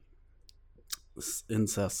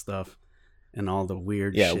incest stuff and all the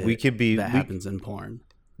weird shit we could be, that happens in porn.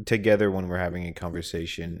 Together, when we're having a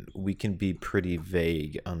conversation, we can be pretty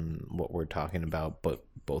vague on what we're talking about, but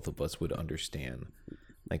both of us would understand.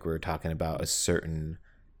 Like we're talking about a certain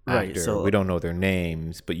actor. Right, so we don't know their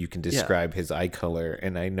names, but you can describe his eye color,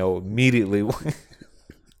 and I know immediately.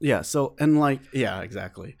 Yeah. So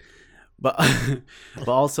exactly. But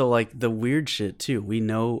also like the weird shit too. We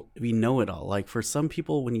know it all. Like for some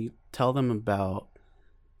people, when you tell them about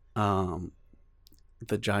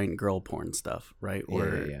the giant girl porn stuff, right?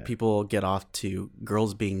 Where people get off to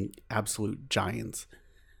girls being absolute giants,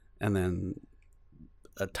 and then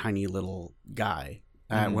a tiny little guy.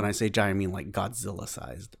 When I say giant, I mean like Godzilla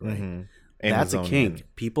sized, right? Mm-hmm. That's a kink.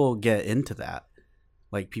 People get into that.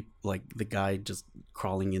 Like people, like the guy just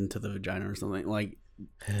crawling into the vagina or something like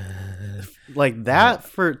that.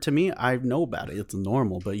 To me, I know about it. It's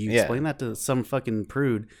normal, but you explain that to some fucking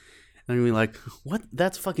prude, and you're like, "What?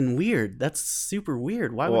 That's fucking weird. That's super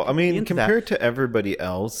weird. Why?" Well, I mean, compared to everybody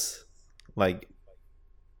else, like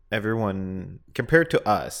everyone compared to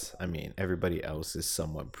us, I mean, everybody else is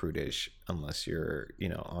somewhat prudish unless you're,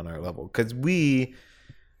 on our level. Because we,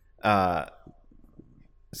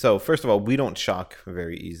 so first of all, we don't shock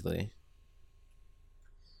very easily.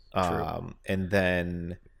 True. And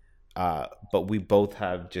then, but we both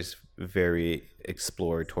have just very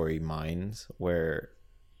exploratory minds where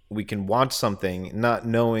we can watch something not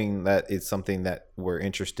knowing that it's something that we're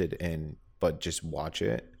interested in, but just watch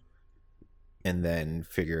it and then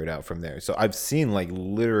figure it out from there. So I've seen like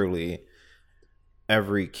literally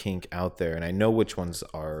every kink out there, and I know which ones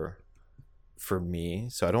are for me,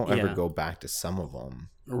 so I don't ever Yeah. go back to some of them.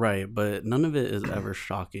 Right, but none of it is ever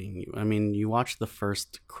shocking. I mean, you watch the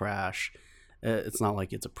first Crash. It's not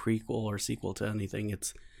like it's a prequel or sequel to anything.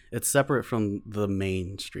 It's separate from the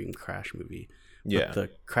mainstream Crash movie. Yeah. But the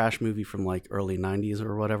Crash movie from like early 90s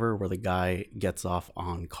or whatever, where the guy gets off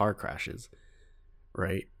on car crashes,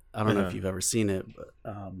 right? I don't know if you've ever seen it, but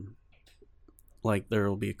like there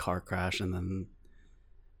will be a car crash and then,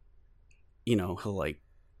 you know, he'll like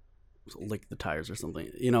lick the tires or something.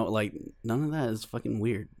 You know, like none of that is fucking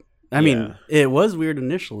weird. I mean, it was weird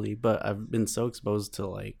initially, but I've been so exposed to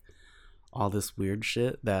like all this weird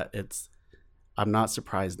shit that I'm not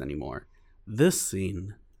surprised anymore. This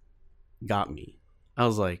scene got me. I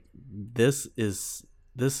was like, this is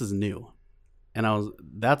new. And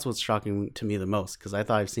that's what's shocking to me the most, because I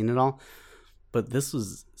thought I've seen it all, but this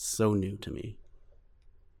was so new to me.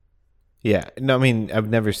 Yeah. No, I mean, I've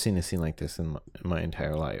never seen a scene like this in my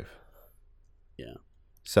entire life. Yeah.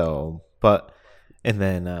 So, but, and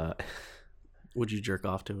then, would you jerk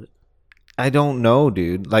off to it? I don't know,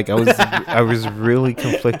 dude. Like I was really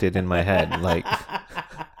conflicted in my head. Like,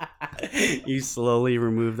 you slowly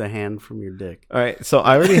remove the hand from your dick. all right. So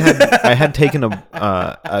I had taken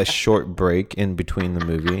a short break in between the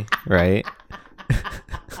movie, right?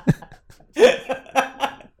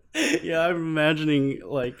 Yeah, I'm imagining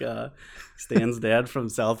like Stan's dad from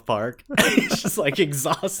South Park. He's just like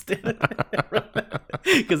exhausted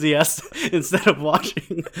because he has to, instead of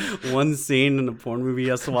watching one scene in a porn movie, he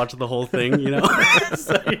has to watch the whole thing. You know,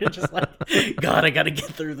 so you're just like, God, I gotta get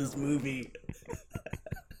through this movie.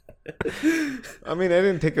 I mean, I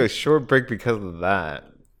didn't take a short break because of that.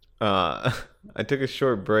 I took a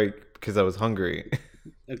short break because I was hungry.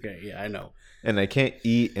 Okay, yeah, I know. And I can't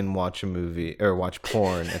eat and watch a movie or watch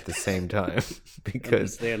porn at the same time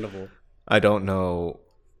because Understandable. I don't know.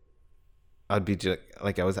 I'd be just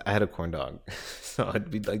like I had a corn dog, so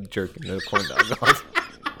I'd be like jerking the corn dog off.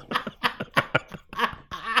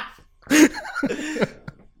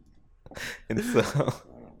 And so,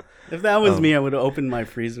 if that was me, I would have opened my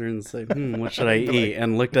freezer and said, what should I eat?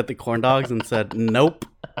 And looked at the corn dogs and said, nope.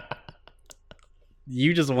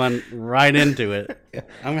 You just went right into it.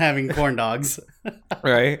 I'm having corn dogs.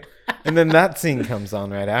 Right? And then that scene comes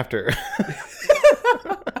on right after.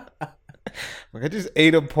 Like I just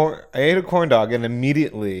ate a corn dog and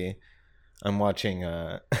immediately I'm watching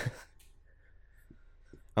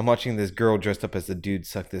this girl dressed up as a dude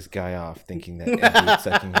suck this guy off, thinking that a dude's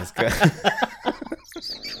sucking his guy.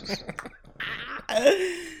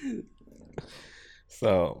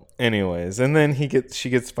 So, anyways, and then she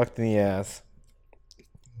gets fucked in the ass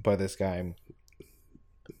by this guy.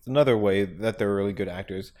 It's another way that they're really good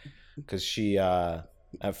actors, because she at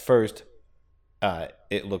first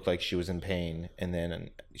it looked like she was in pain, and then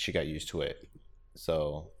she got used to it.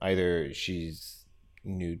 So either she's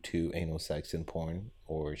new to anal sex and porn,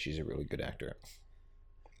 or she's a really good actor.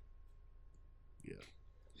 Yeah.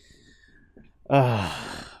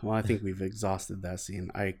 Well, I think we've exhausted that scene.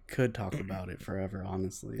 I could talk about it forever,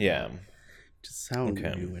 honestly. Yeah. Just how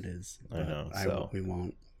new it is. I know. We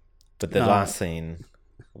won't. But the last scene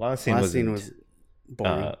was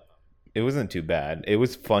boring. It wasn't too bad. It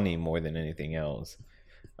was funny more than anything else.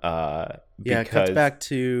 It cuts back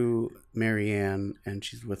to Marianne, and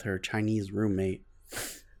she's with her Chinese roommate.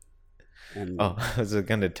 And I was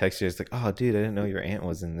gonna text you. It's like, oh, dude, I didn't know your aunt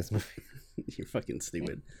was in this movie. You're fucking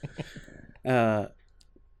stupid. The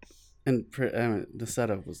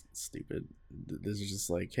setup was stupid. This is just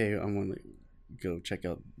like, hey, I want to go check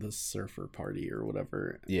out the surfer party or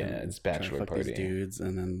whatever. Yeah, it's bachelor party. These dudes,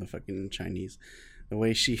 and then the fucking Chinese. The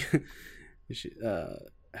way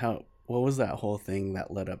what was that whole thing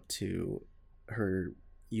that led up to her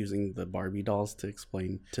using the Barbie dolls to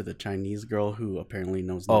explain to the Chinese girl who apparently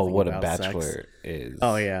knows nothing what about a bachelor sex. is.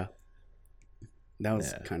 Oh yeah, that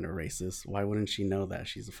was kind of racist. Why wouldn't she know that?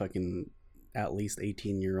 She's a fucking at least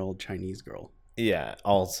 18-year-old Chinese girl. Yeah.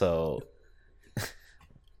 Also,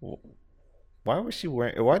 why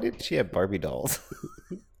did she have Barbie dolls?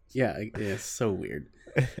 Yeah, it's so weird.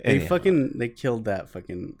 Anyhow. They killed that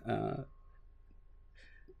fucking.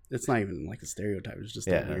 It's not even like a stereotype. It's just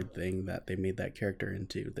a weird thing that they made that character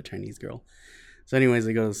into, the Chinese girl. So, anyways,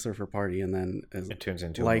 they go to the surfer party, and then it turns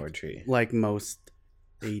into an orgy. Like most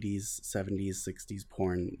 80s, 70s, 60s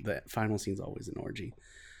porn, the final scene's always an orgy.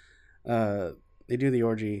 They do the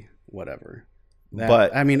orgy, whatever.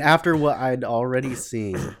 But I mean, after what I'd already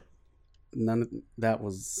seen, that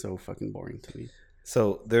was so fucking boring to me.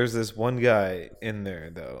 So there's this one guy in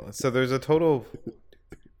there, though. So there's a total of,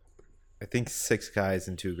 I think, 6 guys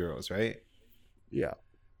and 2 girls, right? Yeah.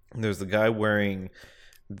 And there's the guy wearing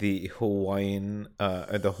the Hawaiian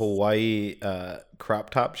or the Hawaii crop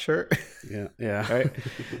top shirt. Yeah. Right.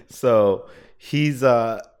 So he's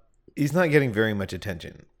not getting very much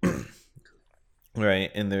attention.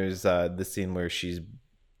 Right. And there's this scene where she's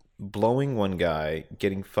blowing one guy,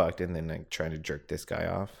 getting fucked, and then like trying to jerk this guy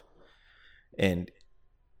off. And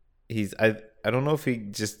I don't know if he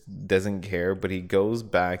just doesn't care, but he goes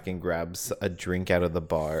back and grabs a drink out of the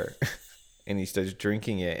bar and he starts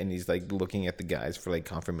drinking it, and he's like looking at the guys for like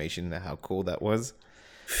confirmation that how cool that was.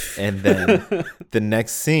 And then the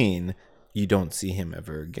next scene, you don't see him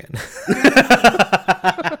ever again.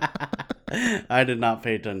 I did not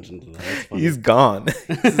pay attention to that. That's funny. He's gone.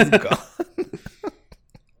 He's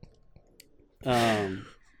gone.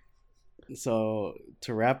 So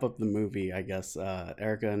to wrap up the movie, I guess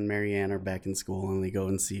Erica and Marianne are back in school, and they go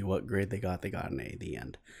and see what grade they got. They got an A at the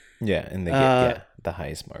end. Yeah, and they get the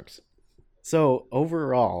highest marks. So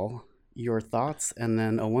overall, your thoughts, and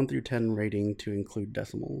then a 1 through 10 rating to include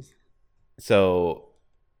decimals. So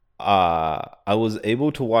I was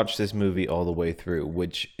able to watch this movie all the way through,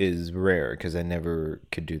 which is rare because I never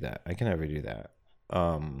could do that. I can never do that.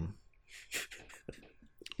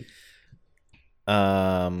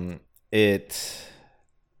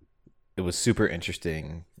 It was super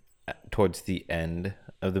interesting towards the end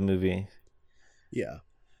of the movie. Yeah.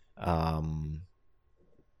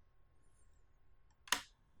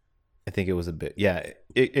 I think it was a bit,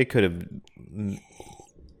 it could have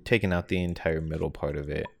taken out the entire middle part of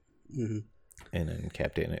it, mm-hmm. and then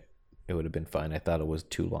kept it in it. It would have been fine. I thought it was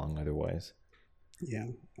too long otherwise. Yeah.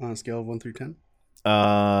 On a scale of 1 through 10?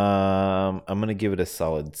 I'm going to give it a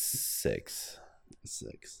solid 6.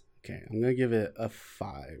 6. Okay. I'm going to give it a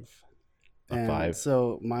 5. A 5?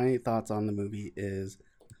 So my thoughts on the movie is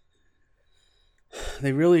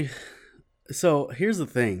so here's the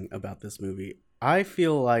thing about this movie. I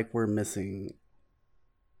feel like we're missing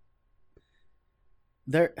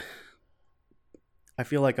I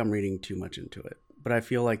feel like I'm reading too much into it, but I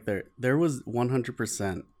feel like there was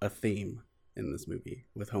 100% a theme in this movie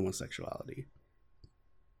with homosexuality.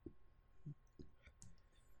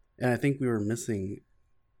 And I think we were missing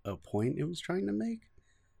a point it was trying to make,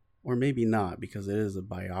 or maybe not, because it is a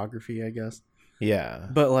biography, I guess. Yeah.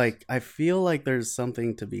 But like, I feel like there's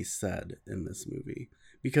something to be said in this movie,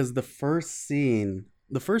 because the first 2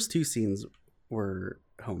 scenes were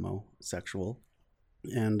homosexual,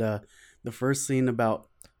 and the first scene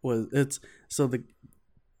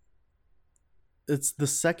it's the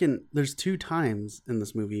second. There's 2 times in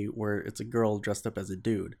this movie where it's a girl dressed up as a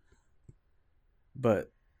dude,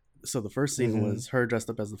 but so the first scene mm-hmm. was her dressed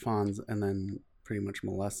up as the Fonz, and then pretty much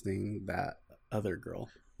molesting that other girl.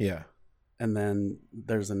 Yeah. And then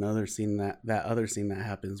there's another scene that other scene that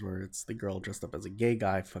happens where it's the girl dressed up as a gay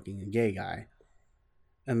guy fucking a gay guy.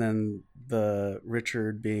 And then the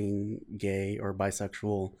Richard being gay or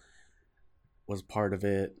bisexual was part of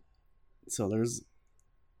it. So there's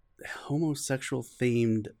homosexual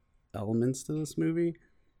themed elements to this movie.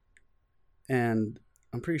 And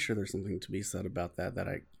I'm pretty sure there's something to be said about that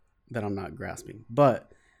I'm not grasping.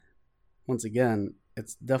 But once again,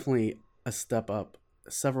 it's definitely a step up,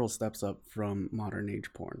 several steps up from modern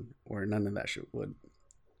age porn, where none of that shit would,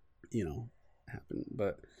 happen.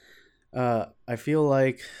 But I feel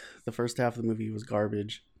like the first half of the movie was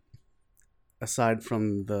garbage, aside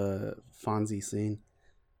from the Fonzie scene.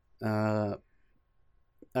 I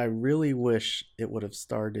really wish it would have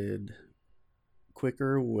started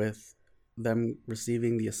quicker with them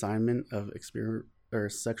receiving the assignment of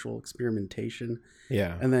sexual experimentation.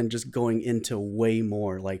 Yeah. And then just going into way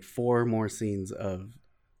more, like 4 more scenes of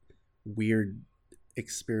weird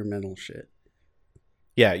experimental shit.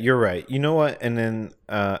 Yeah, you're right. You know what? And then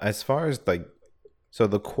as far as so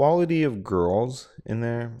the quality of girls in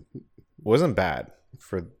there wasn't bad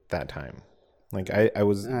for that time. Like I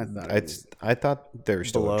thought they were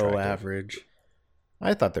still below attractive. Average.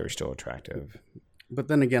 I thought they were still attractive. But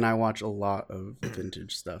then again, I watch a lot of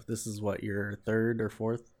vintage stuff. This is what, your 3rd or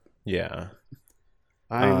 4th? Yeah.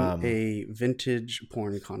 I'm a vintage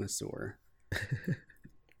porn connoisseur.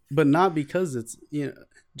 But not because it's,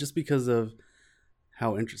 just because of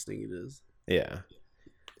how interesting it is. Yeah.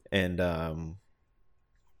 And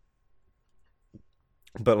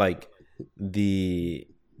but like the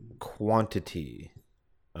quantity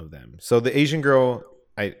of them. So the Asian girl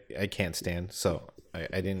I can't stand, so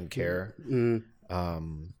I didn't care. Mm. I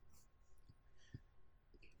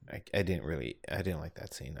didn't like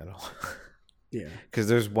that scene at all. Yeah. Because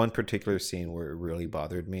there's one particular scene where it really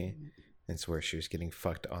bothered me. It's where she was getting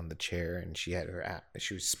fucked on the chair, and she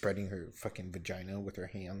was spreading her fucking vagina with her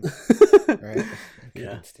hands. Right? I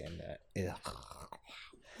couldn't stand that. Ugh.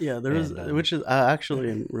 Yeah, there is, And, which is I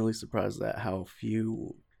actually am really surprised at how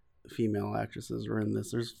few female actresses are in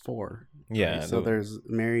this. There's 4. Yeah. Right? So there's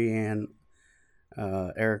Marianne,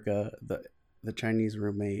 Erica, the Chinese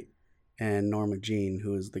roommate, and Norma Jean,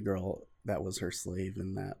 who is the girl that was her slave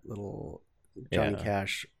in that little Johnny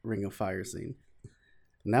Cash Ring of Fire scene.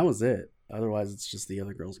 And that was it. Otherwise, it's just the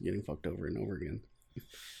other girls getting fucked over and over again.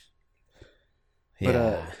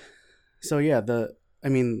 But so yeah,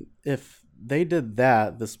 if they did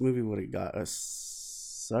that, this movie would have got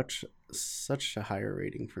such a higher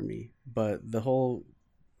rating for me. But the whole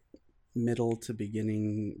middle to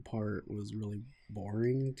beginning part was really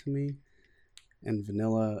boring to me and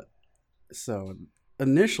vanilla. So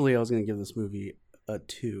initially, I was gonna give this movie a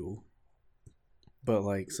 2. But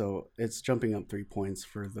so it's jumping up 3 points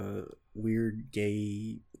for the weird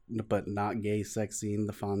gay but not gay sex scene,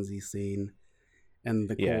 the Fonzie scene, and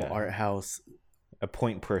the cool art house, a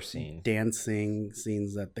point per scene, dancing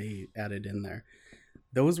scenes that they added in there.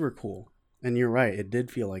 Those were cool. And you're right, it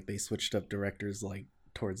did feel like they switched up directors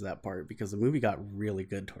towards that part, because the movie got really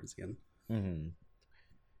good towards the end. Mm-hmm.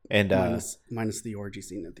 And minus the orgy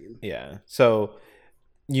scene at the end. Yeah. So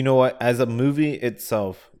you know what? As a movie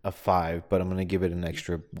itself, a 5, but I'm gonna give it an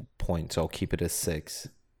extra point, so I'll keep it a 6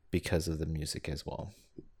 because of the music as well.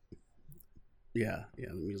 Yeah,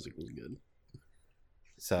 the music was good.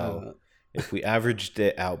 So if we averaged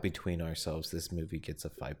it out between ourselves, this movie gets a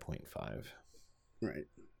 5.5. Right.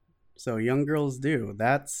 So Young Girls Do.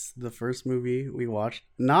 That's the first movie we watched.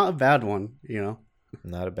 Not a bad one,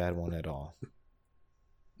 Not a bad one at all.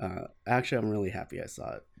 Actually, I'm really happy I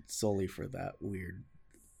saw it solely for that weird.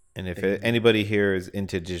 And if anybody here is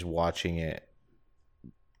into just watching it,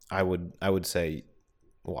 I would say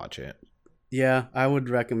watch it. Yeah, I would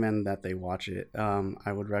recommend that they watch it.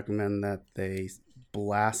 I would recommend that they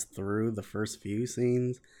blast through the first few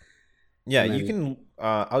scenes. Yeah, you can.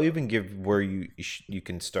 I'll even give where you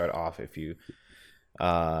can start off if you.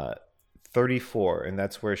 34, and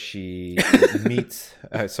that's where she meets.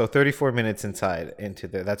 So 34 minutes into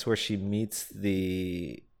there. That's where she meets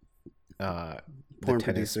the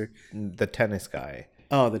producer, the tennis guy.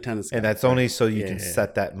 Oh, the tennis guy. And that's only so you can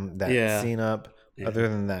set that scene up. Yeah. Other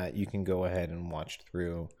than that, you can go ahead and watch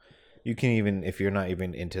through. You can even, if you're not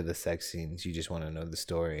even into the sex scenes, you just want to know the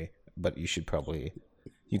story. But you can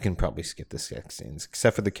probably skip the sex scenes,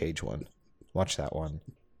 except for the cage one. Watch that one,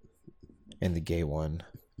 and the gay one.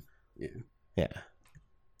 Yeah.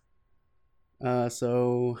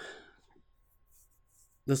 So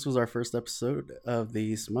this was our first episode of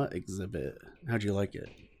the Smut Exhibit. How'd you like it?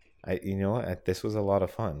 You know what? This was a lot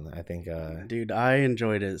of fun. I think, dude, I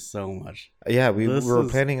enjoyed it so much. Yeah, we were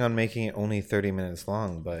planning on making it only 30 minutes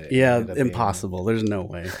long, but impossible. There's no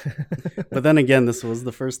way. But then again, this was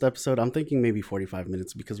the first episode. I'm thinking maybe 45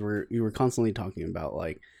 minutes because we were constantly talking about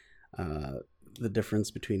the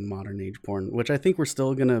difference between modern age porn, which I think we're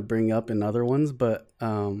still gonna bring up in other ones, but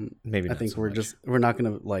maybe I think we're not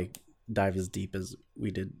gonna dive as deep as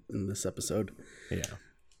we did in this episode. Yeah.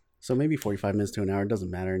 So maybe 45 minutes to an hour. It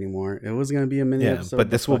doesn't matter anymore. It was going to be a mini episode.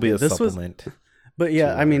 But this will be a supplement. But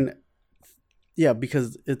yeah, I mean, yeah,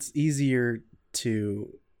 because it's easier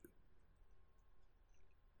to...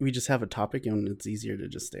 We just have a topic and it's easier to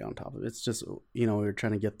just stay on top of it. It's just, we're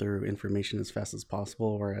trying to get through information as fast as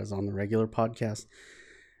possible. Whereas on the regular podcast,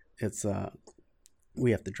 it's,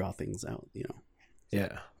 we have to draw things out,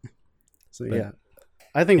 Yeah. So yeah,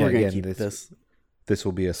 I think we're going to keep this. This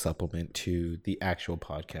will be a supplement to the actual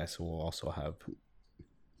podcast. So we'll also have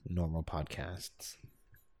normal podcasts.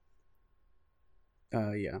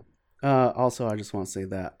 Yeah. Also, I just want to say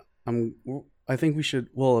that I think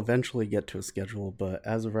we'll eventually get to a schedule, but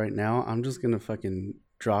as of right now, I'm just going to fucking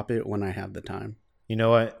drop it when I have the time. You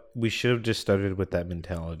know what? We should have just started with that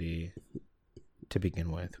mentality to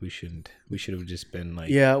begin with. We should have just been like...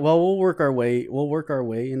 Yeah, well, we'll work our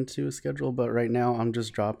way into a schedule, but right now I'm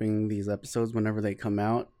just dropping these episodes whenever they come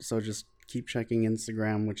out. So just keep checking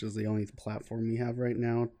Instagram, which is the only platform we have right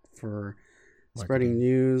now for spreading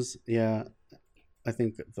news. Yeah, I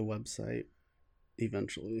think the website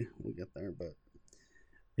eventually will get there, but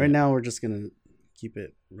right now we're just gonna keep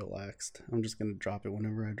it relaxed. I'm just gonna drop it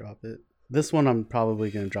whenever I drop it. This one I'm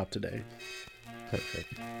probably gonna drop today.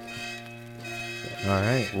 Perfect. All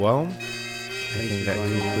right. Well, I think that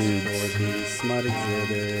concludes the Smut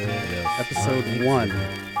Exhibit, episode 1.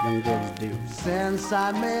 Young Girls Do. Since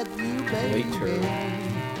I met you, baby,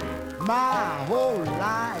 my whole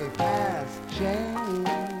life has changed.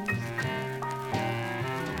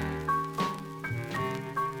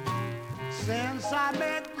 Since I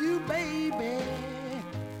met you, baby.